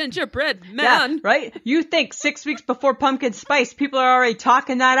me a gingerbread man? Yeah, right? You think 6 weeks before pumpkin spice, people are already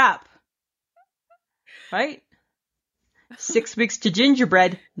talking that up. Right? 6 weeks to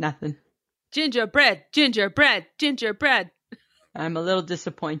gingerbread, nothing. Gingerbread. I'm a little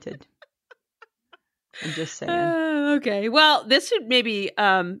disappointed. I'm just saying. Okay. Well, this should maybe,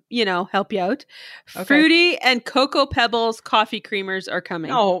 help you out. Okay. Fruity and Cocoa Pebbles coffee creamers are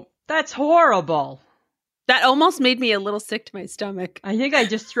coming. Oh, that's horrible. That almost made me a little sick to my stomach. I think I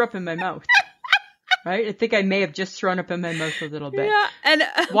just threw up in my mouth. Right? I think I may have just thrown up in my mouth a little bit. Yeah.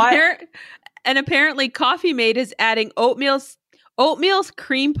 And apparently Coffee Mate is adding oatmeal's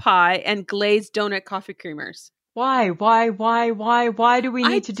cream pie and glazed donut coffee creamers. Why do we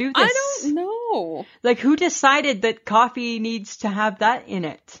need to do this? I don't know. Like, who decided that coffee needs to have that in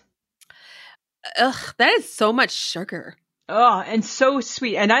it? Ugh, that is so much sugar. Oh, and so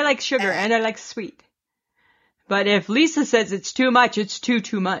sweet. And I like sugar and I like sweet. But if Lisa says it's too much, it's too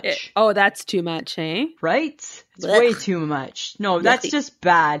much. That's too much, eh? Right? It's way too much. No, that's just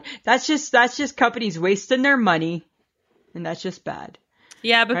bad. That's just companies wasting their money. And that's just bad.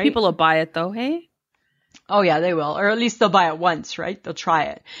 Yeah, but people will buy it though, hey? Oh yeah, they will. Or at least they'll buy it once, right? They'll try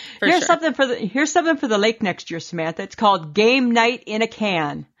it. Here's something for the lake next year, Samantha. It's called Game Night in a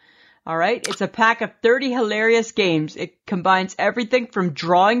Can. All right? It's a pack of 30 hilarious games. It combines everything from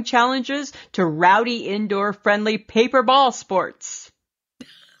drawing challenges to rowdy indoor-friendly paper ball sports.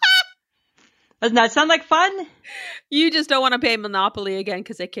 Doesn't that sound like fun? You just don't want to play Monopoly again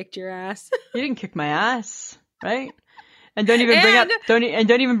because I kicked your ass. You didn't kick my ass, right? And don't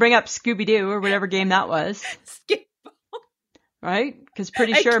even bring up Scooby-Doo or whatever game that was. Right? Because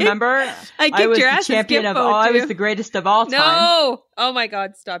remember, I was the champion of all. I was the greatest of all time. No! Oh my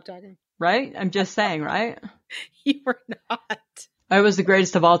God! Stop talking. Right? I'm just saying, right? You were not. I was the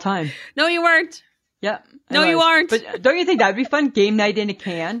greatest of all time. No, you weren't. Yep. No, you aren't. But don't you think that'd be fun? Game night in a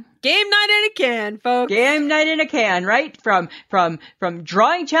can. Game night in a can, folks. Game night in a can, right? From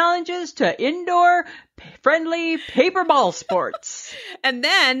drawing challenges to indoor friendly paper ball sports. And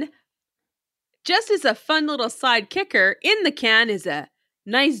then, just as a fun little side kicker, in the can is a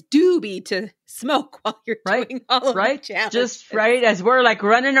nice doobie to smoke while you're doing all of the challenges. Just right as we're like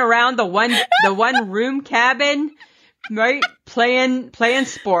running around the one room cabin, right? Playing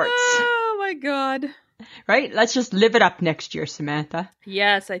sports. Oh my God. Right? Let's just live it up next year, Samantha.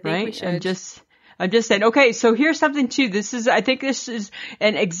 Yes, I think we should. I'm just saying. Okay, so here's something too. I think this is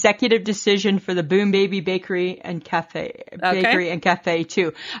an executive decision for the Boom Baby Bakery and Cafe. Bakery and Cafe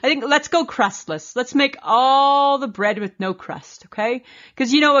too. I think let's go crustless. Let's make all the bread with no crust, okay?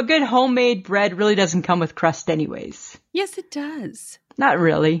 Because a good homemade bread really doesn't come with crust anyways. Yes, it does. Not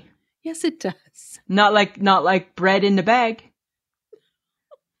really. Yes, it does. Not like bread in the bag.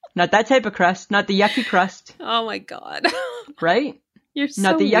 Not that type of crust. Not the yucky crust. Oh my God. Right? You're so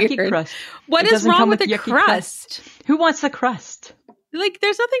Not the yucky weird. crust. What is wrong with the crust? Who wants the crust? Like,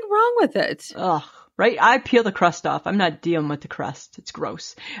 there's nothing wrong with it. Ugh. Right? I peel the crust off. I'm not dealing with the crust. It's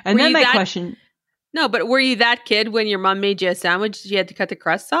gross. And then my question. No, but were you that kid when your mom made you a sandwich, you had to cut the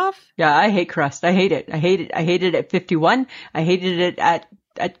crust off? Yeah, I hate crust. I hate it. I hated it at 51. I hated it at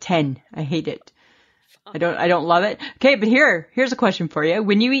 10. I hate it. I don't love it. Okay, but here's a question for you.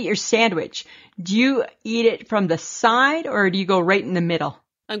 When you eat your sandwich, do you eat it from the side or do you go right in the middle?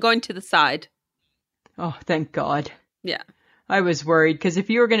 I'm going to the side. Oh, thank God. Yeah. I was worried because if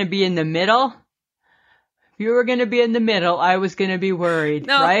you were going to be in the middle, I was going to be worried,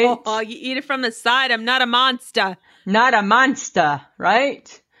 no, right? Oh, you eat it from the side. I'm not a monster. Not a monster,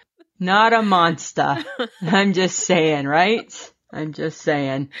 right? Not a monster. I'm just saying, right? I'm just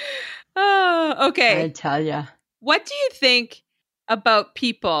saying. Oh, okay. I tell ya. What do you think about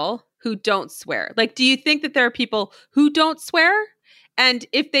people who don't swear? Like, do you think that there are people who don't swear? And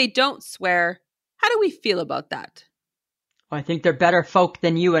if they don't swear, how do we feel about that? Well, I think they're better folk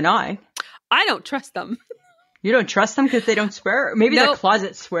than you and I. I don't trust them. You don't trust them because they don't swear? Maybe they're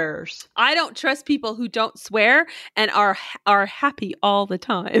closet swearers. I don't trust people who don't swear and are happy all the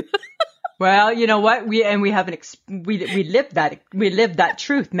time. Well, you know what? We lived that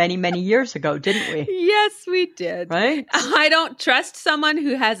truth many years ago, didn't we? Yes, we did. Right? I don't trust someone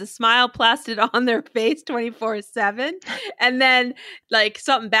who has a smile plastered on their face 24/7, and then like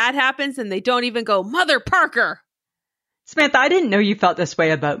something bad happens and they don't even go, "Mother Parker." Samantha, I didn't know you felt this way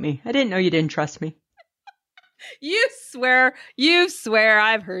about me. I didn't know you didn't trust me. You swear.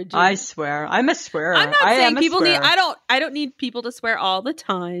 I've heard you. I swear. I'm a swearer. I'm not saying people need. I don't need people to swear all the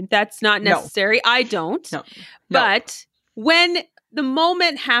time. That's not necessary. No. I don't. No. But when the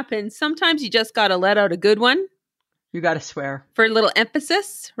moment happens, sometimes you just got to let out a good one. You got to swear for a little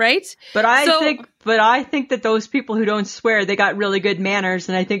emphasis, right? But I think that those people who don't swear, they got really good manners,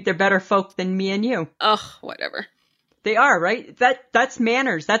 and I think they're better folk than me and you. Ugh, whatever. They are, right? That's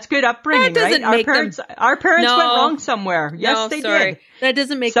manners. That's good upbringing, right? Our parents went wrong somewhere. Yes, they did. That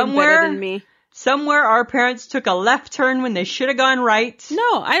doesn't make them better than me. Somewhere our parents took a left turn when they should have gone right.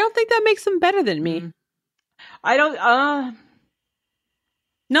 No, I don't think that makes them better than me. I don't.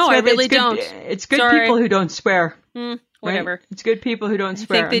 No, I really don't. It's good people who don't swear. Whatever. Right? It's good people who don't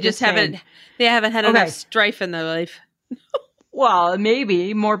swear. I think they they haven't had enough strife in their life. Well,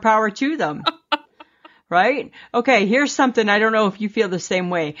 maybe more power to them. Right? Okay, here's something. I don't know if you feel the same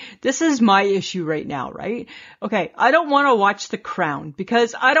way. This is my issue right now, right? Okay, I don't want to watch The Crown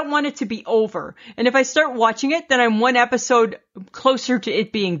because I don't want it to be over. And if I start watching it, then I'm one episode closer to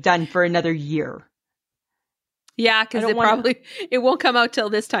it being done for another year. Yeah, because it won't come out till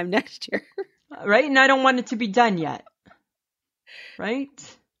this time next year. Right? And I don't want it to be done yet.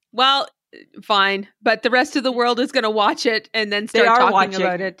 Right? Well, fine, but the rest of the world is going to watch it and then start talking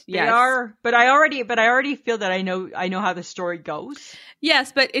about it. Yes. They are, but I already feel that I know how the story goes.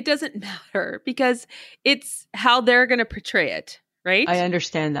 Yes, but it doesn't matter because it's how they're going to portray it, right? I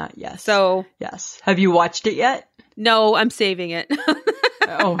understand that. Yes. So, yes. Have you watched it yet? No, I'm saving it.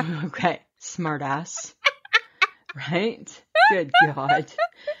 Oh, okay. Smart ass. Right? Good God.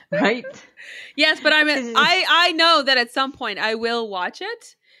 Right? Yes, but I know that at some point I will watch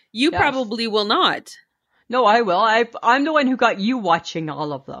it. You probably will not. No, I will. I'm the one who got you watching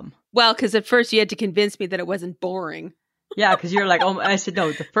all of them. Well, because at first you had to convince me that it wasn't boring. Yeah, because you're like, oh, I said,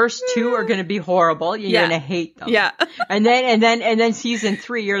 no, the first 2 are going to be horrible. You're going to hate them. Yeah. And then season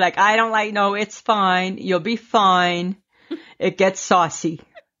 3, you're like, I don't like, no, it's fine. You'll be fine. It gets saucy.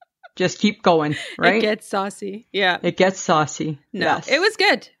 Just keep going, right? It gets saucy. Yeah. It gets saucy. No, yes. It was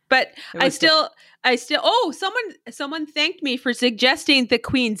good. But I still, someone thanked me for suggesting the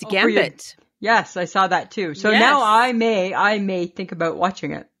Queen's Gambit. Yes, I saw that too. So now I may think about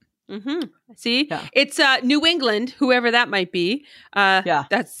watching it. Mm-hmm. See, it's New England, whoever that might be.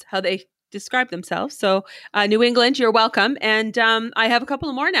 That's how they describe themselves. So New England, you're welcome. And I have a couple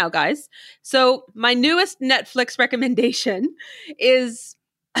of more now, guys. So my newest Netflix recommendation is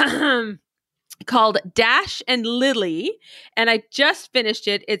called Dash and Lily, and I just finished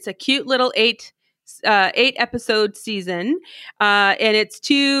it. It's a cute little 8 episode season, and it's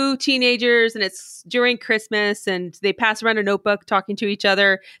 2 teenagers, and it's during Christmas, and they pass around a notebook talking to each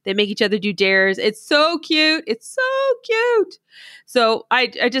other. They make each other do dares. It's so cute. It's so cute. So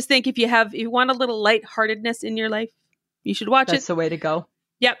I just think if you want a little lightheartedness in your life, you should watch it. That's the way to go.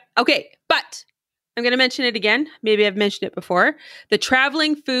 Yep. Okay, but I'm going to mention it again. Maybe I've mentioned it before. The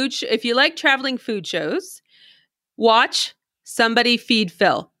traveling food. If you like traveling food shows, watch Somebody Feed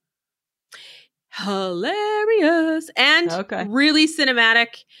Phil. Hilarious and really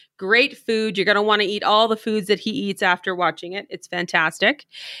cinematic. Great food. You're going to want to eat all the foods that he eats after watching it. It's fantastic.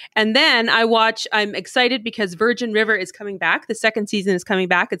 And then I'm excited because Virgin River is coming back. The second season is coming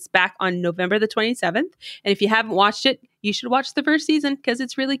back. It's back on November the 27th. And if you haven't watched it, you should watch the first season because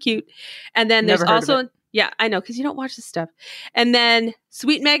it's really cute. And then there's also, I know, because you don't watch this stuff. And then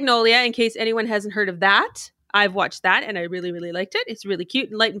Sweet Magnolia, in case anyone hasn't heard of that. I've watched that and I really, really liked it. It's really cute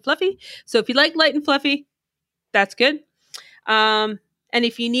and light and fluffy. So if you like light and fluffy, that's good. And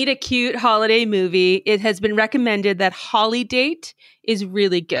if you need a cute holiday movie, it has been recommended that Holidate is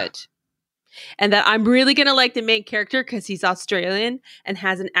really good. And that I'm really going to like the main character because he's Australian and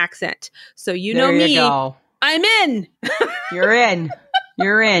has an accent. So know me. Go. I'm in. You're in.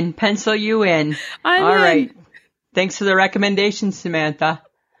 You're in. Pencil you in. All right. Thanks for the recommendation, Samantha.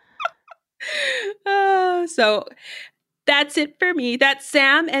 So that's it for me. That's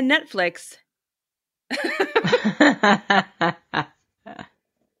Sam and Netflix.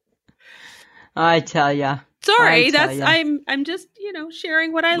 I tell ya. Sorry, I'm just,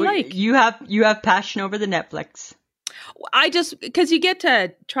 sharing what I like. You have passion over the Netflix. I just, because you get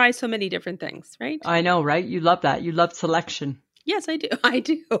to try so many different things, right? I know, right? You love that. You love selection. Yes, I do. I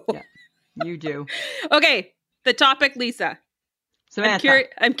do. Yeah, you do. Okay, the topic, Lisa. Samantha.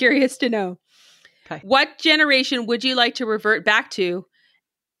 I'm curious to know. Okay. What generation would you like to revert back to?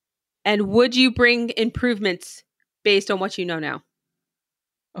 And would you bring improvements based on what you know now?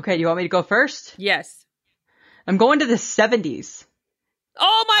 Okay, you want me to go first? Yes. I'm going to the 70s.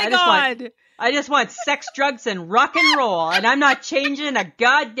 Oh my God. I just want sex, drugs, and rock and roll, and I'm not changing a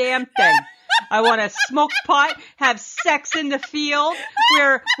goddamn thing. I want to smoke pot, have sex in the field,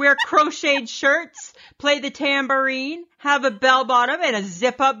 wear crocheted shirts, play the tambourine, have a bell bottom, and a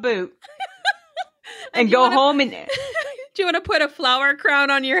zip-up boot. And go home and... Do you want to put a flower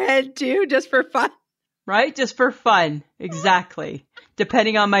crown on your head too, just for fun? Right? Just for fun. Exactly.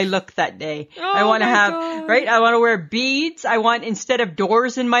 Depending on my look that day. Oh, I want to have, God. right? I want to wear beads. I want, instead of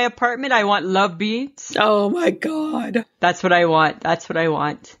doors in my apartment, I want love beads. Oh my God. That's what I want. That's what I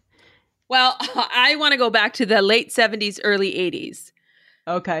want. Well, I want to go back to the late 70s, early 80s.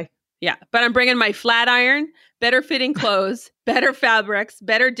 Okay. Yeah, but I'm bringing my flat iron, better fitting clothes, better fabrics,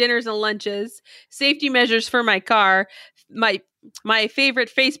 better dinners and lunches, safety measures for my car, my favorite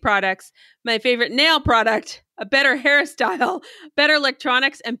face products, my favorite nail product, a better hairstyle, better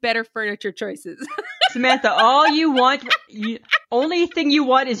electronics, and better furniture choices. Samantha, only thing you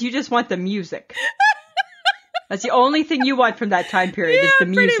want is you just want the music. That's the only thing you want from that time period is the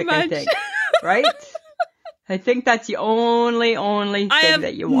music, I think. Right? I think that's the only thing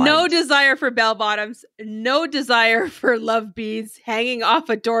that you want. No desire for bell bottoms, no desire for love beads hanging off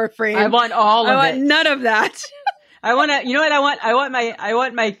a door frame. I want all of it. I want none of that. I want to, you know what I want? I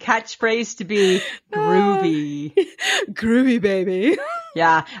want my catchphrase to be groovy. Groovy, baby.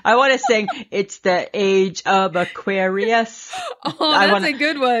 Yeah. I want to sing, it's the age of Aquarius. Oh, that's a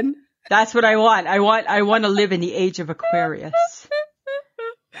good one. That's what I want. I want to live in the age of Aquarius.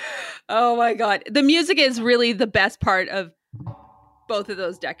 Oh my God. The music is really the best part of both of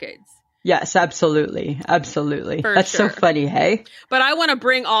those decades. Yes, absolutely. Absolutely. For That's sure. so funny, hey? But I want to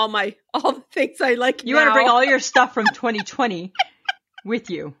bring all the things I like You now. want to bring all your stuff from 2020 with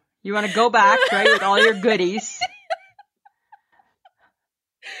you. You want to go back, right, with all your goodies.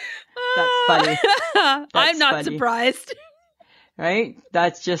 That's funny. I'm not surprised. Right?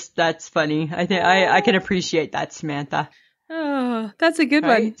 That's funny. I think I can appreciate that, Samantha. Oh, that's a good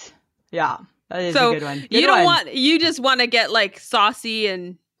right? one. Yeah, that is a good one. You just want to get like saucy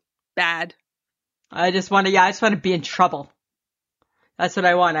and bad. I just want to be in trouble. That's what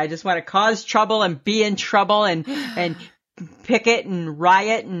I want. I just want to cause trouble and be in trouble and picket and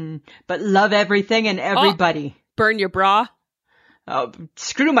riot but love everything and everybody. Oh, burn your bra. Oh,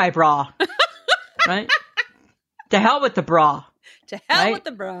 screw my bra. Right? To hell with the bra. To hell with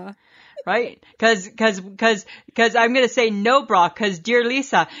the bra. Right? Cause I'm going to say no bra, cause dear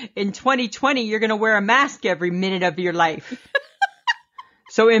Lisa, in 2020, you're going to wear a mask every minute of your life.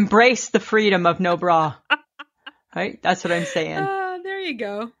 So embrace the freedom of no bra. Right? That's what I'm saying. There you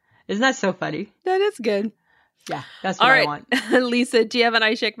go. Isn't that so funny? That is good. Yeah, that's what I want. Lisa, do you have an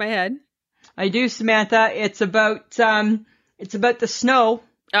I shake my head? I do, Samantha. It's about the snow.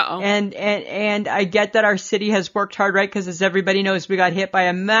 Uh-oh. And I get that our city has worked hard, right? Because as everybody knows, we got hit by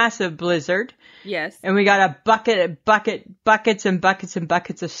a massive blizzard. Yes. And we got a buckets and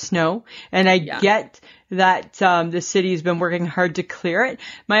buckets of snow. And I get that the city's been working hard to clear it.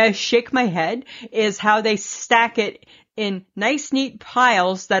 I shake my head is how they stack it in nice, neat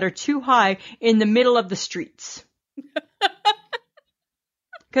piles that are too high in the middle of the streets.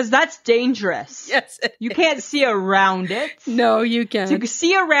 Because that's dangerous. Yes. You can't see around it. No, you can't. To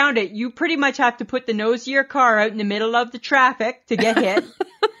see around it, you pretty much have to put the nose of your car out in the middle of the traffic to get hit.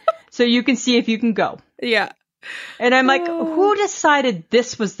 So you can see if you can go. Yeah. And I'm like, who decided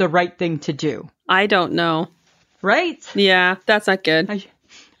this was the right thing to do? I don't know. Right? Yeah, that's not good.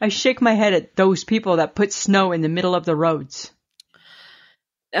 I shake my head at those people that put snow in the middle of the roads.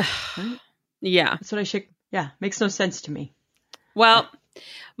 Right? Yeah. That's what I shake. Yeah, makes no sense to me. Well,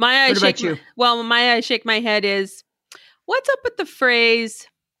 my I shake my head is, what's up with the phrase,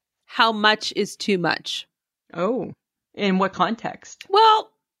 how much is too much? Oh, in what context? Well,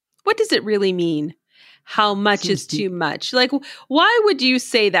 what does it really mean? How much is too much? Like, why would you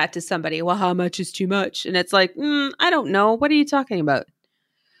say that to somebody? Well, how much is too much? And it's like, I don't know. What are you talking about?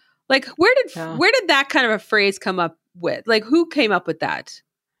 Like, where did that kind of a phrase come up with? Like, who came up with that?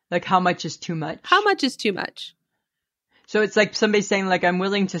 Like, how much is too much? How much is too much? So it's like somebody saying, like, I'm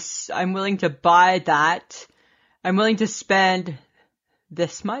willing to buy that. I'm willing to spend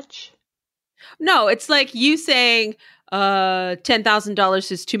this much. No, it's like you saying,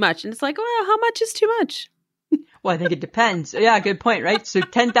 $10,000 is too much. And it's like, well, how much is too much? Well, I think it depends. Yeah, good point, right? So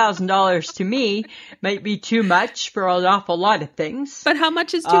 $10,000 to me might be too much for an awful lot of things. But how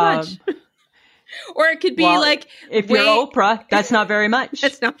much is too much? Or it could be if you're Oprah, that's not very much.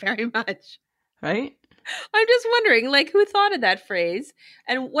 That's not very much. Right? I'm just wondering, like, who thought of that phrase?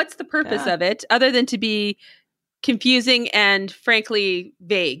 And what's the purpose of it, other than to be confusing and, frankly,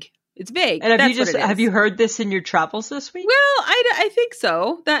 vague? It's vague. And have you heard this in your travels this week? Well, I think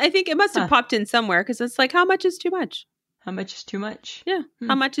so. I think it must have popped in somewhere, because it's like, how much is too much? How much is too much? Yeah.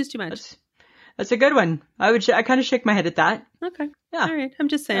 How much is too much? That's a good one. I kind of shake my head at that. Okay. Yeah. All right. I'm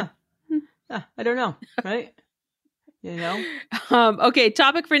just saying. Yeah. I don't know. Right? You know? Okay.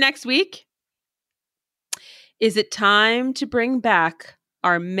 Topic for next week. Is it time to bring back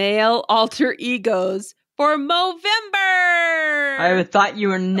our male alter egos for Movember? I thought you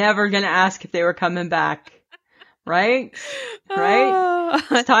were never going to ask if they were coming back. Right? Right?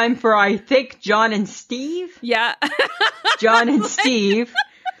 It's time for, I think, John and Steve. Yeah. John and Steve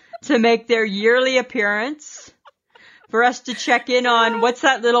to make their yearly appearance for us to check in on what's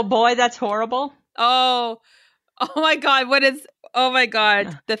that little boy that's horrible? Oh my God. Oh my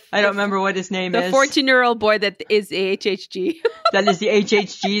God. I don't remember what his name is. The 14-year-old boy that is the HHG. That is the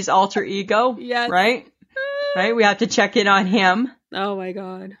HHG's alter ego. Yes. Right? Right? We have to check in on him. Oh my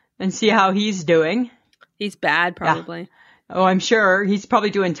God. And see how he's doing. He's bad, probably. Yeah. Oh, I'm sure. He's probably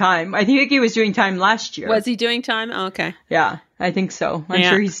doing time. I think he was doing time last year. Was he doing time? Oh, okay. Yeah, I think so. I'm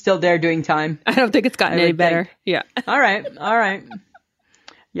sure he's still there doing time. I don't think it's gotten any better. Yeah. All right.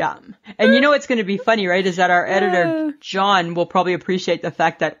 Yeah. And you know what's going to be funny, right, is that our editor, John, will probably appreciate the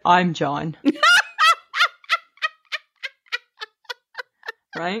fact that I'm John.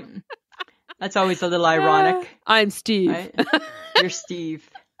 Right? That's always a little ironic. I'm Steve. Right? You're Steve,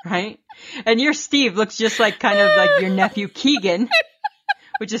 right? And your Steve looks just like kind of like your nephew Keegan,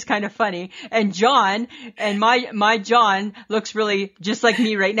 which is kind of funny. And John, and my John looks really just like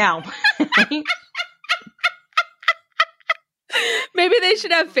me right now. Right? Maybe they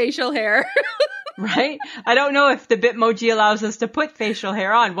should have facial hair. Right? I don't know if the Bitmoji allows us to put facial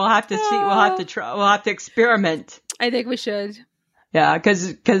hair on. We'll have to see. We'll have to try. We'll have to experiment. I think we should. Yeah,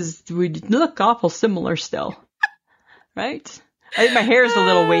 because we look awful similar still. Right? I think my hair is a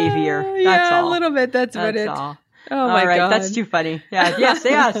little wavier. That's all. A little bit. That's what it is. All. Oh my God. That's too funny. Yeah.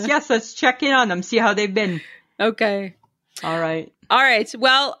 Yes. Let's check in on them. See how they've been. Okay. All right.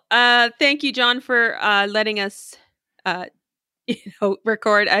 Well, thank you, John, for letting us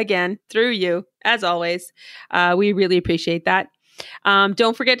record again through you, as always. We really appreciate that.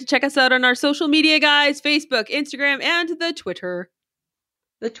 Don't forget to check us out on our social media, guys. Facebook, Instagram, and the Twitter.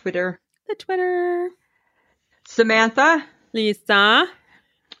 The Twitter. Samantha. Lisa.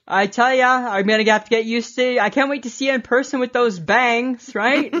 I tell ya, I'm going to have to get used to. I can't wait to see you in person with those bangs,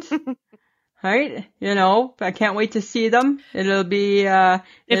 right? Right? You know, I can't wait to see them. It'll be good.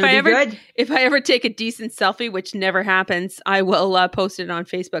 If I ever take a decent selfie, which never happens, I will post it on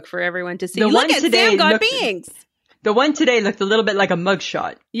Facebook for everyone to see. Look at Sam got bangs. The one today looked a little bit like a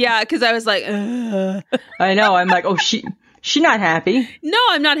mugshot. Yeah, because I was like, ugh. I know. I'm like, oh, she not happy. No,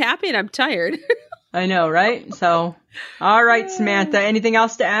 I'm not happy and I'm tired. I know, right? So, all right, Samantha. Anything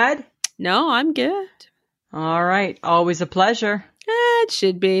else to add? No, I'm good. All right. Always a pleasure. It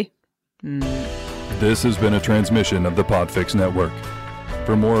should be. This has been a transmission of the Podfix Network.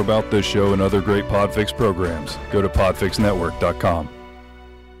 For more about this show and other great Podfix programs, go to podfixnetwork.com.